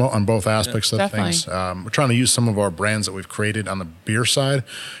cross promote on both aspects of Definitely. things. We're trying to use some of our brands that we've created on the beer side,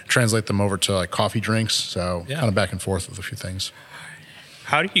 translate them over to like coffee drinks. So Yeah. kind of back and forth with a few things.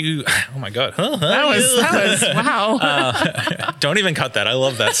 How do you? Oh my god! That was wow. Don't even cut that. I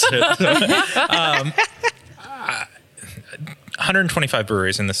love that shit. 125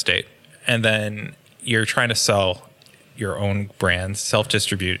 breweries in the state, and then you're trying to sell your own brands,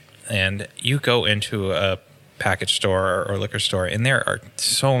 self-distribute, and you go into a package store or liquor store, and there are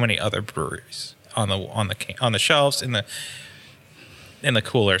so many other breweries on the shelves in the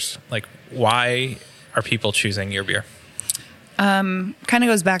coolers. Like, why are people choosing your beer? kind of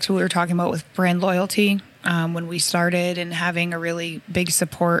goes back to what we were talking about with brand loyalty when we started, and having a really big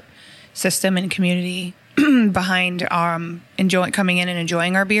support system and community behind coming in and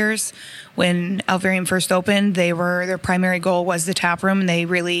enjoying our beers. When Alvarium first opened, their primary goal was the tap room, and they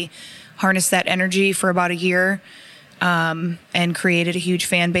really harnessed that energy for about a year and created a huge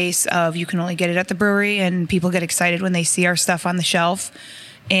fan base of you can only get it at the brewery, and people get excited when they see our stuff on the shelf.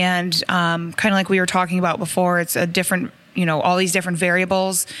 And kind of like we were talking about before, it's a different, all these different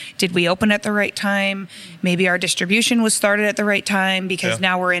variables. Did we open at the right time? Maybe our distribution was started at the right time, because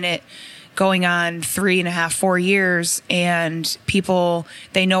now we're in it going on 3.5, 4 years, and people,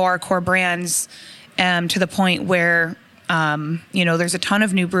 they know our core brands to the point where There's a ton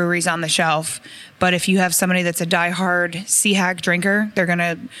of new breweries on the shelf, but if you have somebody that's a diehard Sea Hag drinker, they're going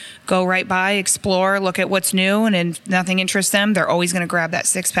to go right by, explore, look at what's new, and if nothing interests them, they're always going to grab that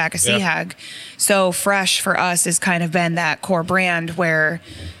 6-pack of Sea Hag. So Fresh for us has kind of been that core brand where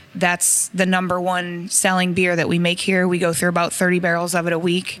that's the number one selling beer that we make here. We go through about 30 barrels of it a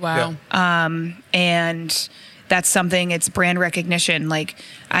week. Wow. And that's something, it's brand recognition. Like,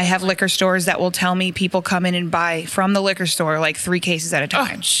 I have liquor stores that will tell me people come in and buy from the liquor store like 3 cases at a Oh,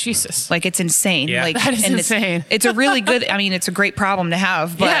 time. Jesus. Like, it's insane. Yeah. Like, That is and insane. It's a really good, it's a great problem to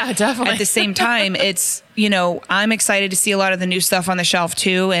have. But Yeah, definitely. at the same time, it's, I'm excited to see a lot of the new stuff on the shelf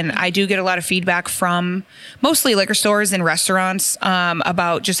too. And I do get a lot of feedback from mostly liquor stores and restaurants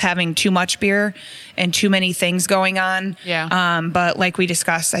about just having too much beer and too many things going on. Yeah. But like we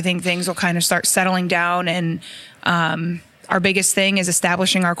discussed, I think things will kind of start settling down, and our biggest thing is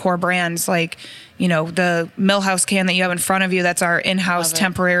establishing our core brands. Like, the Millhouse can that you have in front of you, that's our in-house Love it.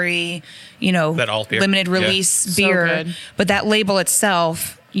 temporary, That alt beer. limited Yeah. release So beer. good. But that label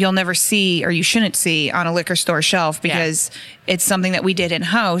itself, you'll never see, or you shouldn't see on a liquor store shelf, because it's something that we did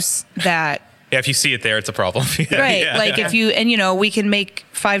in-house that Yeah, if you see it there, it's a problem. right. If you, and we can make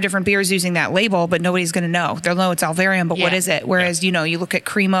 5 different beers using that label, but nobody's going to know. They'll know it's Alvarium, but what Yeah. is it? Whereas, you look at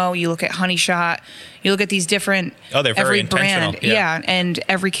Cremo, you look at Honey Shot, you look at these different, Oh, they're very every intentional. brand. Yeah. And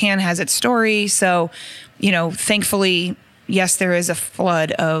every can has its story. So, thankfully, yes, there is a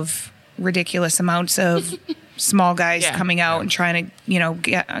flood of ridiculous amounts of small guys Yeah. coming out and trying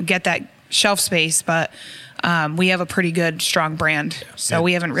to, get that shelf space. But we have a pretty good, strong brand. So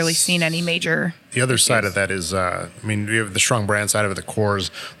we haven't really seen any major. The other side of that is, we have the strong brand side of it, the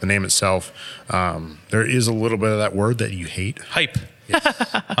cores, the name itself. There is a little bit of that word that you hate. Hype.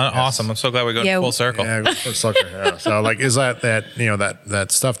 Awesome. I'm so glad we're going Yeah. full circle. Yeah, sucker. Yeah. So is that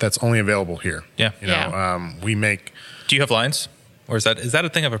stuff that's only available here? Yeah. Yeah. We make Do you have lines? Or is that a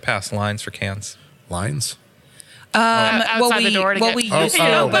thing of our past, lines for cans? lines. Outside the door to get. we used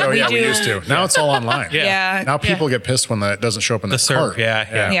to, but we do. we used to. Now it's all online. Yeah. Now people get pissed when that doesn't show up in the serve, cart.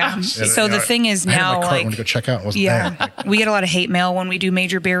 yeah. Yeah. So the thing is I had it in now, my cart like, when you go check out, it wasn't yeah, there. we get a lot of hate mail when we do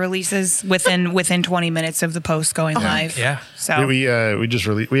major beer releases within 20 minutes of the post going live. Yeah. So We just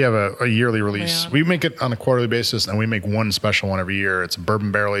we have a yearly release. Yeah. We make it on a quarterly basis, and we make one special one every year. It's a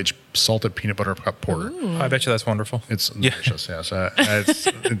bourbon barrel aged salted peanut butter cup porter. Oh, I bet you that's wonderful. It's delicious. Yeah. So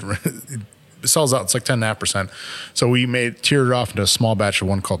it sells out. It's like 10.5%. So we tiered it off into a small batch of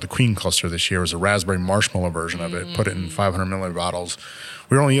one called the Queen Cluster this year. It was a raspberry marshmallow version of it. Put it in 500 milliliter bottles.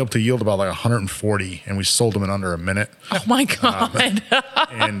 We were only able to yield about like 140, and we sold them in under a minute. Oh my God.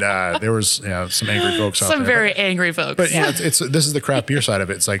 And there was some angry folks out there. Some very angry folks. But this is the craft beer side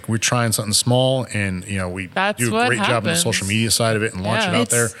of it. It's like we're trying something small, and we That's do a what great job on the happens. social media side of it and launch Yeah. it out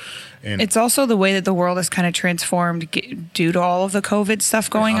there. And it's also the way that the world has kind of transformed due to all of the COVID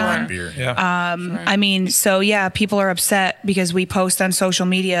stuff going craft on. beer. Yeah. So people are upset because we post on social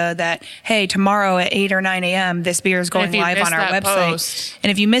media that, hey, tomorrow at 8 or 9 a.m., this beer is if going you live miss on our that website. post-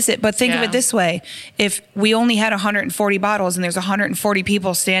 And if you miss it, but think of Yeah. it this way. If we only had 140 bottles and there's 140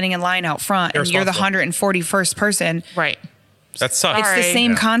 people standing in line out front and you're the Irresponsible. 141st person, Right. That sucks. it's the Sorry.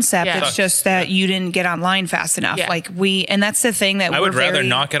 same concept. Yeah. It's just that you didn't get online fast enough. Yeah. And that's the thing that I would we're rather very-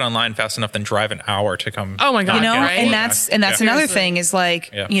 not get online fast enough than drive an hour to come. Oh my God. you know, right? and that's another Seriously. thing is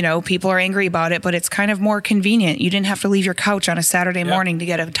like, Yeah. people are angry about it, but it's kind of more convenient. You didn't have to leave your couch on a Saturday morning to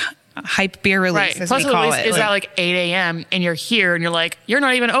get a hype beer release, Right. as Plus, we the call release it. is at like 8 a.m. and you're here and you're like, you're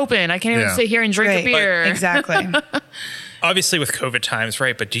not even open. I can't even Yeah. sit here and drink a Right. beer. Exactly. Obviously with COVID times,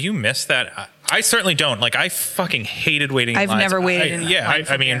 right? But do you miss that? I certainly don't. Like, I fucking hated waiting. in I've lines. never waited in line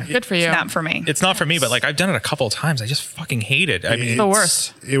for I mean, beer. Good for you. It's not for me. it's not for me. But like, I've done it a couple of times. I just fucking hate it. I mean, the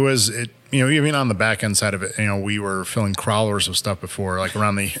worst. It was even on the back end side of it. We were filling crawlers of stuff before, like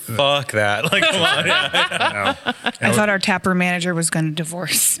around the. fuck that. Like, come on. Yeah. I thought our taproom manager was going to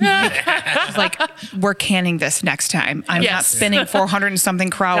divorce me. I was like, we're canning this next time. I'm not Yes. spinning 400 and something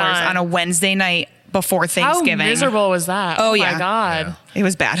crawlers God. on a Wednesday night before How Thanksgiving. miserable was that? Oh, my yeah. God. It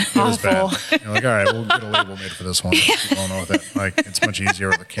was bad. It was bad. You're like, all right, we'll get a label made for this one. Keep going with it. Like, it's much easier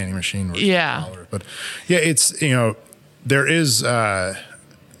with a canning machine. versus Yeah. crawler. But yeah, it's there is a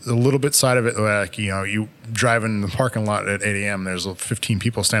little bit side of it, like you drive in the parking lot at 8 a.m. There's 15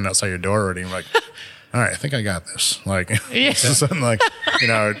 people standing outside your door already. And you're like, all right, I think I got this. Like, this is something like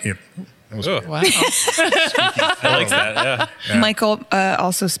it was Ugh. Wow. I like that. Yeah. Michael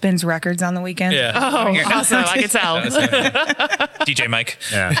also spins records on the weekend. Yeah. Oh, awesome. I can tell. DJ Mike.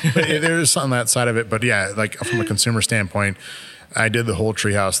 Yeah, but there's something on that side of it. But yeah, like from a consumer standpoint, I did the whole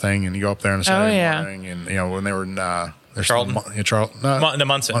treehouse thing, and you go up there on a Saturday yeah. morning, and when they were There's Charlton? the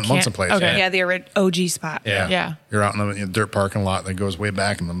Munson. Munson place. Okay. Yeah, the OG spot. Yeah. Yeah. You're out in the dirt parking lot that goes way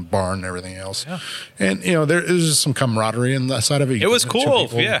back in the barn and everything else. Yeah. And, there is some camaraderie in that side of it. It was cool.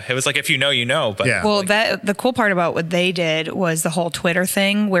 Yeah. It was like, if you know, you know. But Yeah. Well, the cool part about what they did was the whole Twitter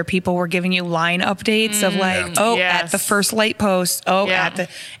thing where people were giving you line updates of like, oh, Yes. at the first light post, Yeah.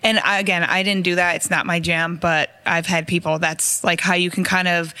 and I didn't do that. It's not my jam, but I've had people. That's like how you can kind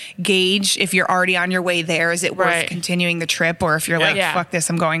of gauge if you're already on your way there. Is it worth Right. continuing the trip, or if you're like, Yeah. fuck this,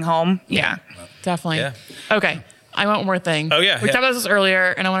 I'm going home. Yeah. Definitely. Yeah. Okay. I want one more thing. Oh, yeah, We yeah. talked about this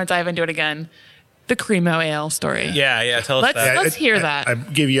earlier, and I want to dive into it again. The Cremo Ale story. Yeah. Tell us Let's- that. let's hear that. I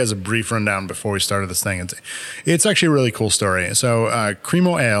gave you guys a brief rundown before we started this thing. It's actually a really cool story. So,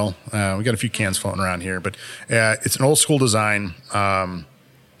 Cremo Ale, we got a few cans floating around here, but it's an old school design.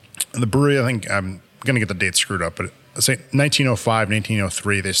 The brewery, I think I'm going to get the dates screwed up, but let's say 1905,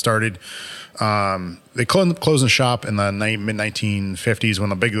 1903, they started. They closed the shop in the mid 1950s when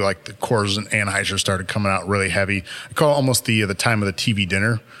the big the Coors and Anheuser started coming out really heavy. I call it almost the time of the TV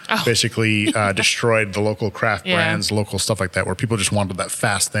dinner. Basically, destroyed the local craft Yeah. brands, local stuff like that, where people just wanted that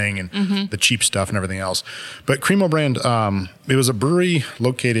fast thing and the cheap stuff and everything else. But Cremo brand, it was a brewery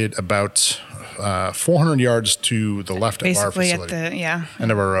located about 400 yards to the left of our Basically facility. at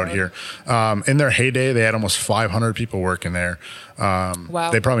End of our road here. In their heyday, they had almost 500 people working there.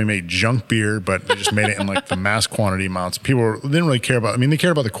 Wow. They probably made junk beer, but they just made it in like the mass quantity amounts. People didn't really care about. I mean, they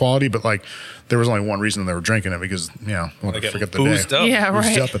cared about the quality, but like there was only one reason they were drinking it because They get forget the boozed day. up. Yeah, Boozed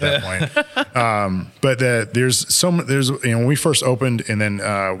right. up at that point. But there's when we first opened, and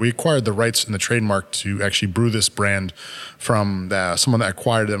then we acquired the rights and the trademark to actually brew this brand from someone that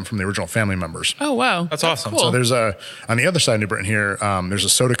acquired them from the original family members. Oh, wow. That's awesome. Cool. So there's on the other side of New Britain here, there's a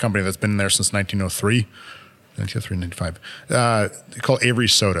soda company that's been there since 1903, 1995. Called Avery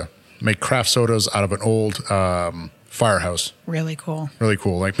Soda. Make craft sodas out of an old firehouse. Really cool. Really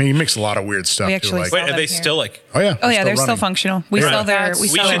cool. Like he makes a lot of weird stuff. We too. actually Like, Wait, sell are them they here. still like? oh yeah, They're still running. functional. We Yeah. sell their We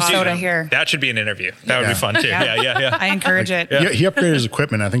should do soda that. here. That should be an interview. That would Yeah. be fun too. Yeah. I encourage it. He upgraded his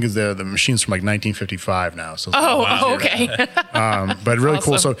equipment. I think is the machine's from like 1955 now. So Oh, okay. but really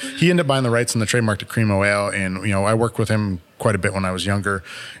cool. So Awesome. he ended up buying the rights and the trademark to Cremo Ale, and I worked with him quite a bit when I was younger,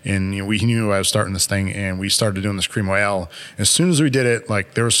 and he knew I was starting this thing, and we started doing this Cremo Ale. As soon as we did it,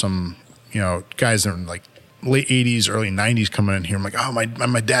 like there was some guys that were like late 80s, early 90s coming in here. I'm like, oh, my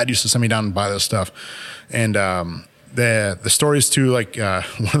dad used to send me down and buy this stuff, and the stories too, like one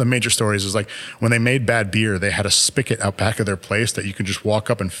of the major stories is like when they made bad beer, they had a spigot out back of their place that you could just walk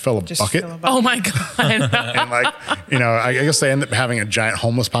up and fill a bucket. Oh, my God. And like, I guess they ended up having a giant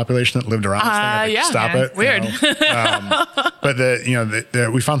homeless population that lived around this thing. They could Yeah. stop it. Weird.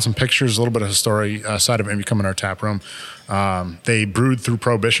 But we found some pictures, a little bit of a story side of it becoming our tap room. They brewed through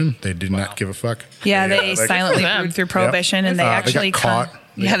Prohibition. They did not give a fuck. Yeah, they like- silently Yeah. brewed through Prohibition, and they They actually got caught.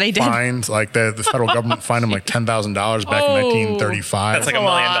 Yeah, they did. Fined, like the federal government fined them like $10,000 back Oh. in 1935. That's like $1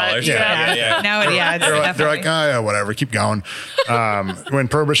 million. lot. Yeah. Now, it's They're definitely. like, oh, yeah, whatever, keep going. When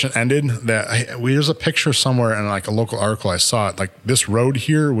Prohibition ended, there's a picture somewhere in like a local article I saw it. Like this road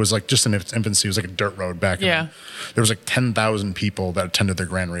here was like just in its infancy. It was like a dirt road back. Yeah. There was like 10,000 people that attended their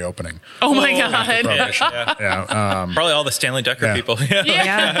grand reopening. Oh, my God. Prohibition. Yeah. Yeah. Probably all the Stanley Decker Yeah. people.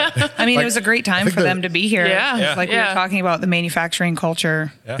 Yeah, I mean, it was a great time think for the- them to be here. Yeah. Yeah. Like we Yeah. were talking about the manufacturing culture.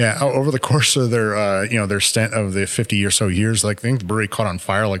 Yeah. Over the course of their stint of the 50 or so years, like I think the brewery caught on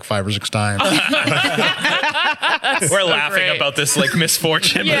fire like 5 or 6 times. We're laughing great. about this like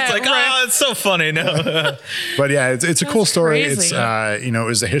misfortune. Yeah, It's like, right. oh, it's so funny. No. But yeah, it's a cool story. crazy. It's it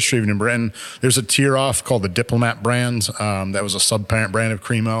was the history of New Britain. There's a tier off called the Diplomat brand. That was a sub-parent brand of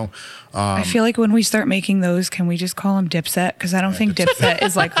Cremo. I feel like when we start making those, can we just call them Dipset? Because I don't think Dipset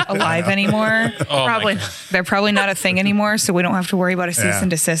is like alive anymore. Probably. They're probably not a thing anymore, so we don't have to worry about a cease Yeah. and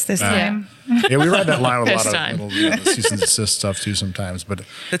desist this time. Yeah, we ride that line with a This lot time. of little cease and desist stuff too sometimes. But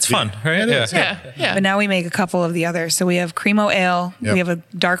It's fun, right? Yeah. Yeah. But now we make a couple of the others. So we have Cremo Ale, Yep. we have a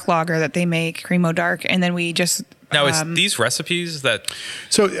dark lager that they make, Cremo Dark, and then we just Now, is these recipes that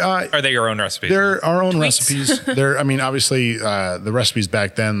so are they your own recipes? they're our own recipes. Obviously, the recipes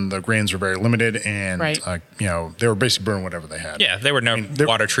back then, the grains were very limited, and Right. they were basically burning whatever they had. Yeah, they were no there-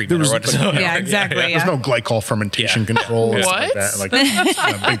 water treatment there or was- whatsoever. yeah, exactly. There's no glycol fermentation control. or something What? Like that.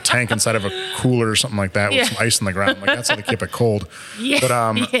 Like a big tank inside of a cooler or something like that with Yeah. some ice in the ground. Like that's how they keep it cold. Yeah.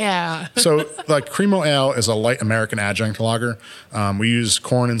 But yeah. so like Cremo Ale is a light American adjunct lager. We use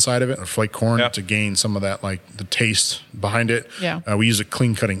corn inside of it, or flake corn, Yep. to gain some of that like the taste behind it. Yeah. We use a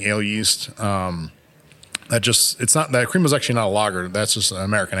clean cutting ale yeast. It's not that Cremo is actually not a lager. That's just an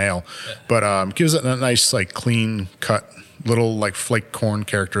American ale, but gives it a nice like clean cut little like flake corn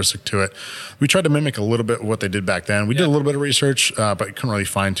characteristic to it. We tried to mimic a little bit of what they did back then. We did a little bit of research, but couldn't really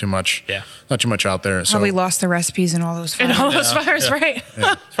find too much. Yeah. Not too much out there. Probably So lost the recipes in all those And fires. all those fires, right?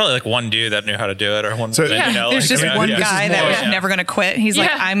 It's probably like one dude that knew how to do it, or one. So- you know, There's like, just one yeah. guy that was never going to quit. He's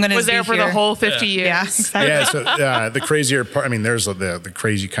like, I'm going to was there for the whole 50 years. Yeah, exactly. yeah, so the crazier part. I mean, there's the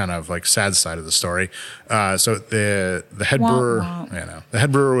crazy kind of like sad side of the story. So the head Wah, brewer, wah. the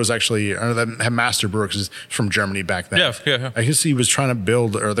head brewer was actually, or the head master brewer, because he's from Germany back then. Yeah. I guess he was trying to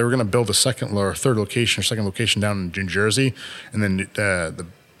build, or they were going to build a second or third location, or second location down in New Jersey, and then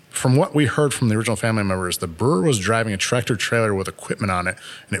from what we heard from the original family members, the brewer was driving a tractor trailer with equipment on it,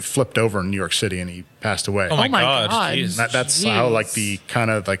 and it flipped over in New York City, and he passed away. Oh my my God. God. Jeez. That's how like Jeez. the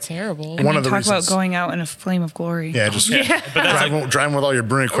kind of like Terrible. one of the talk reasons. about going out in a flame of glory. Yeah, just But that's driving with all your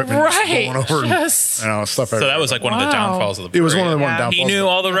brewing equipment, just Right. going over, Yes. and stuff. so that was like one of the Wow. downfalls of the. it was brewery. one of the Yeah. one downfalls. He knew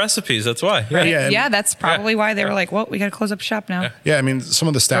all the recipes. That's why. Yeah, Yeah, that's probably why they were like, well, we got to close up shop now. Yeah, I mean, some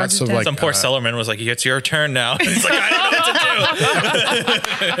of the stats George's of dead. like Some poor cellarman was like, "It's your turn now." He's like, "I don't know what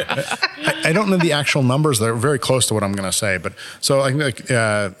to do." I don't know the actual numbers. They're very close to what I'm going to say, but so I think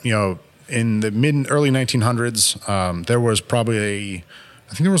in the early 1900s, there was probably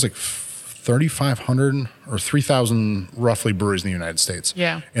I think there was like 3,500 or 3,000 roughly breweries in the United States.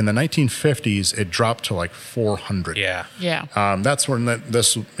 Yeah. In the 1950s, it dropped to like 400. Yeah. Yeah. That's when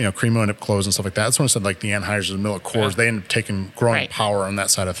this Cremo ended up closing and stuff like that. That's when it said like the Anheuser, the Miller Coors, they ended up taking growing Right. power on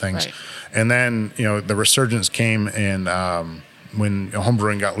that side of things. Right. And then the resurgence came in when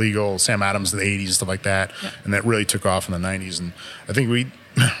homebrewing got legal, Sam Adams in the 80s, stuff like that, and that really took off in the 90s. And I think we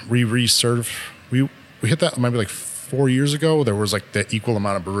hit that maybe like 4 years ago. There was like the equal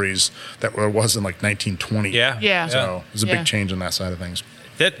amount of breweries that there was in like 1920. Yeah. Yeah. So it was a Yeah. big change on that side of things.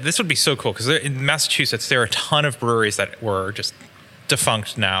 This would be so cool because in Massachusetts there are a ton of breweries that were just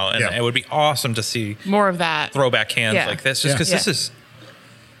defunct now, and Yeah. it would be awesome to see More of that. throwback cans Yeah. like this, just Yeah. because this is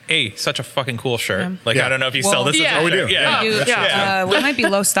such a fucking cool shirt. Like Yeah. I don't know if you Well, sell this. yeah. as a Oh, we shirt. do. Yeah. Yeah. We might be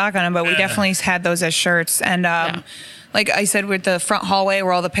low stock on them, but we definitely had those as shirts. And like I said, with the front hallway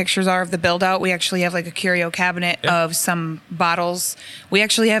where all the pictures are of the build out, we actually have like a curio cabinet of some bottles. We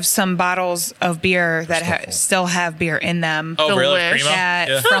actually have some bottles of beer that still have beer in them. Oh, really? Delish. Primo? That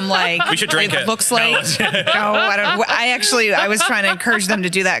Yeah. from like We should drink it. looks like no, I don't. I was trying to encourage them to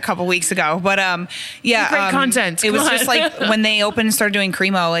do that a couple weeks ago, but yeah, Great content. It was Come just on. like when they opened and started doing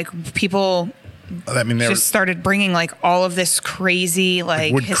Cremo, like people I mean, they were just started bringing like all of this crazy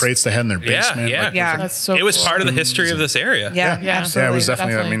like wood crates they had in their basement. yeah. like, Yeah. That's so It was cool. part of the history of this area. Yeah, Yeah. absolutely. Yeah, it was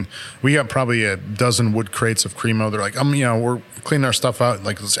definitely. Definitely. I mean, we got probably a dozen wood crates of Cremo. They're like, we're cleaning our stuff out.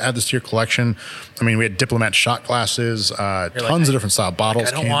 Like, let's add this to your collection. I mean, we had Diplomat shot glasses, tons of different style bottles.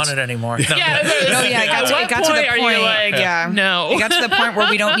 I don't cans. want it anymore. Yeah. No, yeah, it got to the are point. you like, yeah, no. It got to the point where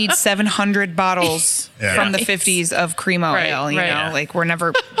we don't need 700 bottles Yeah. from the 50s of Cremo Right, ale. You right. know, Yeah. like we're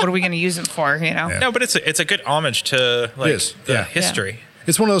never. What are we going to use it for? You know. Yeah. No, but it's a good homage to like is, the yeah. history.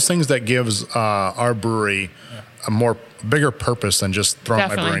 It's one of those things that gives our brewery a bigger purpose than just throwing my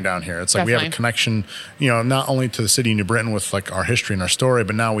Definitely. brewing down here. It's like we have a Definitely. connection, not only to the city of New Britain with like our history and our story,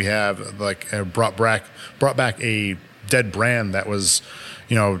 but now we have like brought back a dead brand that was,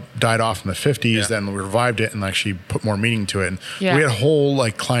 died off in the 50s. Yeah. Then we revived it and actually put more meaning to it. And Yeah. we had a whole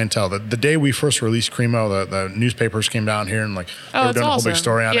like clientele. The day we first released Cremo, the newspapers came down here and like they were that's doing a whole big awesome.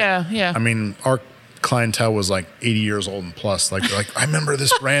 story on Yeah, it. yeah. I mean, our clientele was like 80 years old and plus. Like, I remember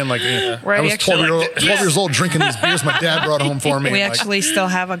this brand. Like, Right, I was actually, 12 years old drinking these beers my dad brought home for me. We Like, actually still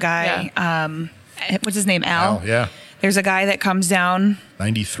have a guy. What's his name? Al. oh, yeah, There's a guy that comes down,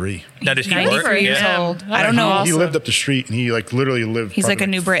 93. Now, did he 93 work? years Yeah. old. I don't know. He lived up the street and he like literally lived. He's like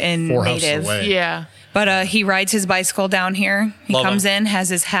probably a New Britain 4 houses native. away. Yeah. But he rides his bicycle down here. He Love comes him. in, has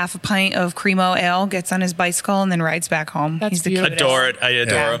his half a pint of Cremo ale, gets on his bicycle, and then rides back home. That's He's the beautiful. cutest. Adore it. I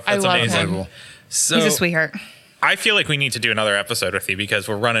adore Yeah. him. I That's love amazing. him. Unbelievable. So He's a sweetheart. I feel like we need to do another episode with you because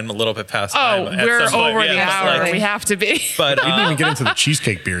we're running a little bit past Oh, time. at we're some point. over the Yeah, hour. like- we have to be. But We didn't even get into the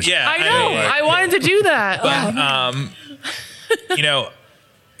cheesecake beers. yeah, I know. mean, I wanted to do that.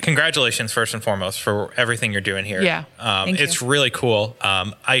 congratulations first and foremost for everything you're doing here. Yeah. Thank It's you. really cool.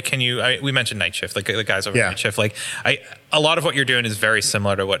 We mentioned Night Shift, like the guys over Yeah. at Night Shift. Like a lot of what you're doing is very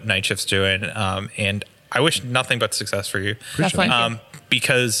similar to what Night Shift's doing. And I wish nothing but success for you. Definitely.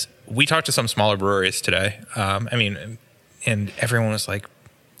 Because we talked to some smaller breweries today. And everyone was like,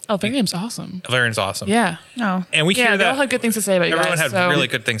 Oh, their name's awesome. Valerian's awesome. Yeah. No. And we Yeah, hear they all that had good things to say about you everyone guys. had really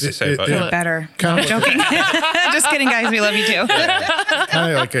good things to say about it- you. it- Better. Kind of, Joking. Just kidding, guys. We love you too.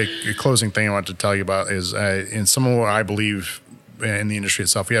 kind of like a closing thing I wanted to tell you about is in some of what I believe in the industry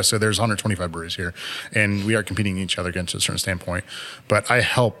itself. Yeah, so there's 125 breweries here, and we are competing each other against a certain standpoint. But I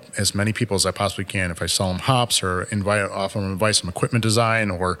help as many people as I possibly can. If I sell them hops or offer them advice on equipment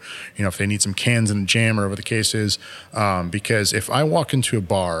design, or if they need some cans and a jam or whatever the case is, because if I walk into a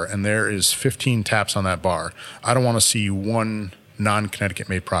bar and there is 15 taps on that bar, I don't want to see one non-Connecticut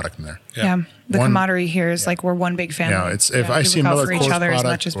made product in there. Yeah. The camaraderie here is like we're one big family. Yeah, it's if I We see look out Miller for each Coors other product,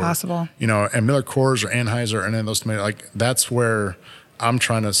 as much as possible. and Miller Coors or Anheuser or any of those, like that's where I'm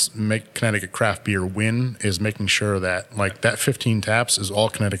trying to make Connecticut craft beer win, is making sure that like that 15 taps is all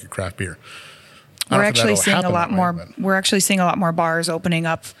Connecticut craft beer. We're actually seeing a lot more. We're actually seeing a lot more bars opening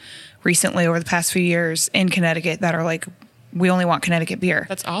up recently over the past few years in Connecticut that are like, we only want Connecticut beer.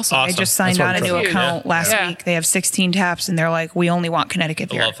 That's awesome. I just signed on a new account last week. They have 16 taps, and they're like, we only want Connecticut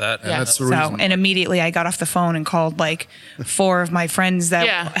beer. I love that. And that's the So, reason. and immediately I got off the phone and called like 4 of my friends that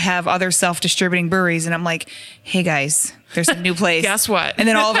have other self-distributing breweries, and I'm like, hey guys, there's a new place. Guess what? And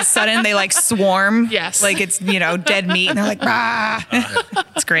then all of a sudden they like swarm. Yes. Like it's, dead meat, and they're like, rah.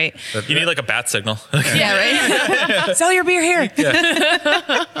 It's great. You need like a bat signal. Yeah, right? Sell your beer here.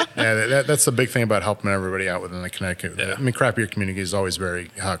 Yeah, that's the big thing about helping everybody out within the Connecticut. Yeah. I mean, craft beer community is always very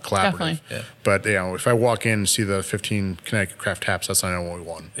collaborative. Definitely. Yeah. But if I walk in and see the 15 Connecticut craft taps, that's not what we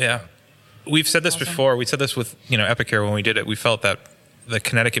want. Yeah. We've said this before. We said this with, Epicure when we did it. We felt that the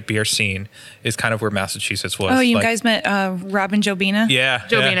Connecticut beer scene is kind of where Massachusetts was. Oh, you guys met Robin Jobina? Yeah.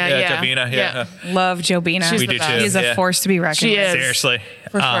 Jobina, yeah. Jobina, Yeah. Love Jobina. She's We the do best. too. She's a Yeah. force to be reckoned She with. is. Seriously.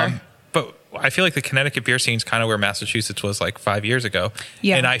 For sure. But I feel like the Connecticut beer scene is kind of where Massachusetts was like 5 years ago.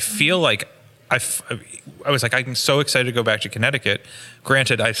 Yeah. And I feel like I was like, I'm so excited to go back to Connecticut.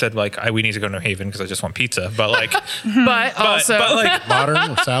 Granted, I said like, we need to go to New Haven because I just want pizza. But like, But also, but like,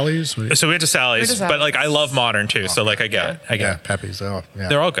 Modern or Sally's? so we went to Sally's, but like, I love modern too. So like, I get it. I get Yeah, it. Pepe's. Oh, yeah.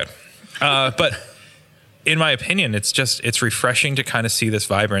 They're all good. But in my opinion, it's refreshing to kind of see this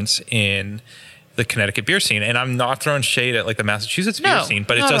vibrance in the Connecticut beer scene. And I'm not throwing shade at like the Massachusetts beer No, scene,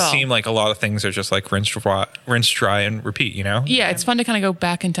 but it not does at all. seem like a lot of things are just like rinse, dry, and repeat, yeah, it's fun to kind of go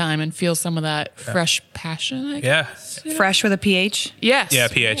back in time and feel some of that fresh passion, I guess. Yeah. Fresh with a PH. Yes. Yeah,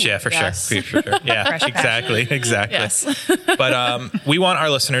 pH, yeah, for Yes. sure. For sure. Yeah, Fresh exactly. Yes. But we want our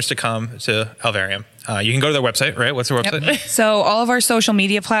listeners to come to Alvarium. You can go to their website, right? What's their website? So all of our social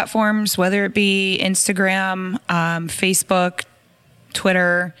media platforms, whether it be Instagram, Facebook,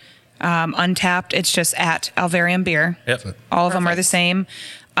 Twitter, Untapped, it's just at Alvarium Beer. Yep. All of them are the same.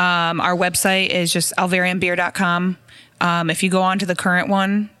 Our website is just alvariumbeer.com. If you go on to the current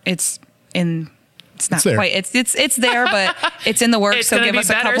one, it's not there. quite, it's there, but it's in the works. It's So gonna give be us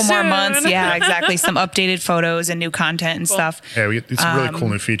a better couple more soon. months. Yeah, exactly. Some updated photos and new content and stuff. Yeah, we get some really cool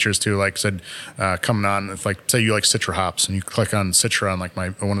new features too. Like I said, coming on, if like say you like Citra hops and you click on Citra on like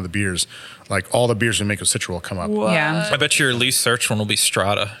one of the beers, like all the beers we make with Citra will come up. Yeah. I bet your least searched one will be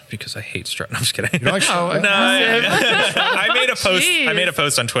Strata because I hate Strata. No, I'm just kidding. You know, like, I made a post. Jeez. I made a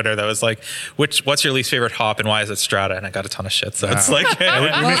post on Twitter that was like, "What's your least favorite hop and why is it Strata?" And I got a ton of shit. So it's like, we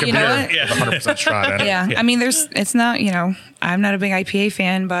Well, make a you know beer what? with 100% Strata. Yeah. I mean, it's not, I'm not a big IPA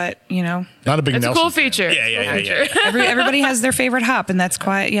fan, but, Not a big It's a Nelson cool fan. feature. yeah. everybody has their favorite hop, and that's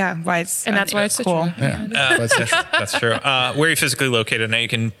why it's, And that's why it's cool. Citra. Yeah, that's Citra. That's true. Where are you physically located? Now you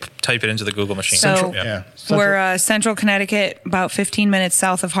can type it into the Google machine. So- Yeah. We're Central Connecticut, about 15 minutes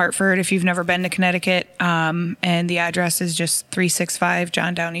south of Hartford. If you've never been to Connecticut, and the address is just 365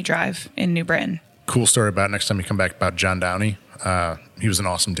 John Downey Drive in New Britain. Cool story about next time you come back about John Downey. He was an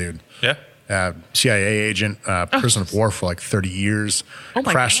awesome dude. Yeah. CIA agent, prison of war for like 30 years. Oh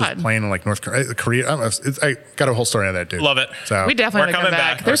my crashed God. his plane in like North Korea. I don't know, I got a whole story on that dude. Love it. So We definitely We're want to come coming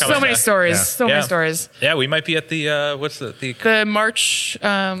back. back. There's We're so coming many back. stories. Yeah. So many stories. Yeah, we might be at the what's the The March.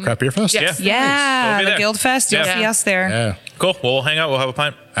 Craft Beer Fest. Yes. Yeah, We'll be the there. Guild Fest. You'll Yeah. see us there. Yeah, cool. Well, we'll hang out. We'll have a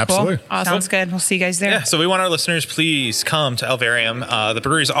pint. absolutely. Cool. Awesome. Sounds good. We'll see you guys there. Yeah, so we want our listeners, please come to Alvarium. The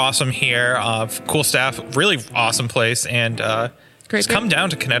brewery's awesome here. Cool staff, really awesome place, and Great just come beer. down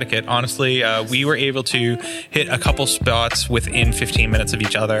to Connecticut. Honestly, we were able to hit a couple spots within 15 minutes of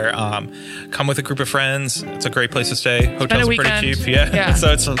each other. Come with a group of friends. It's a great place to stay. Hotels are pretty weekend. cheap. Yeah. Yeah.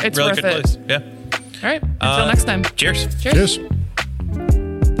 so it's a It's really worth good it. place. Yeah. All right. Until next time. Cheers. Cheers.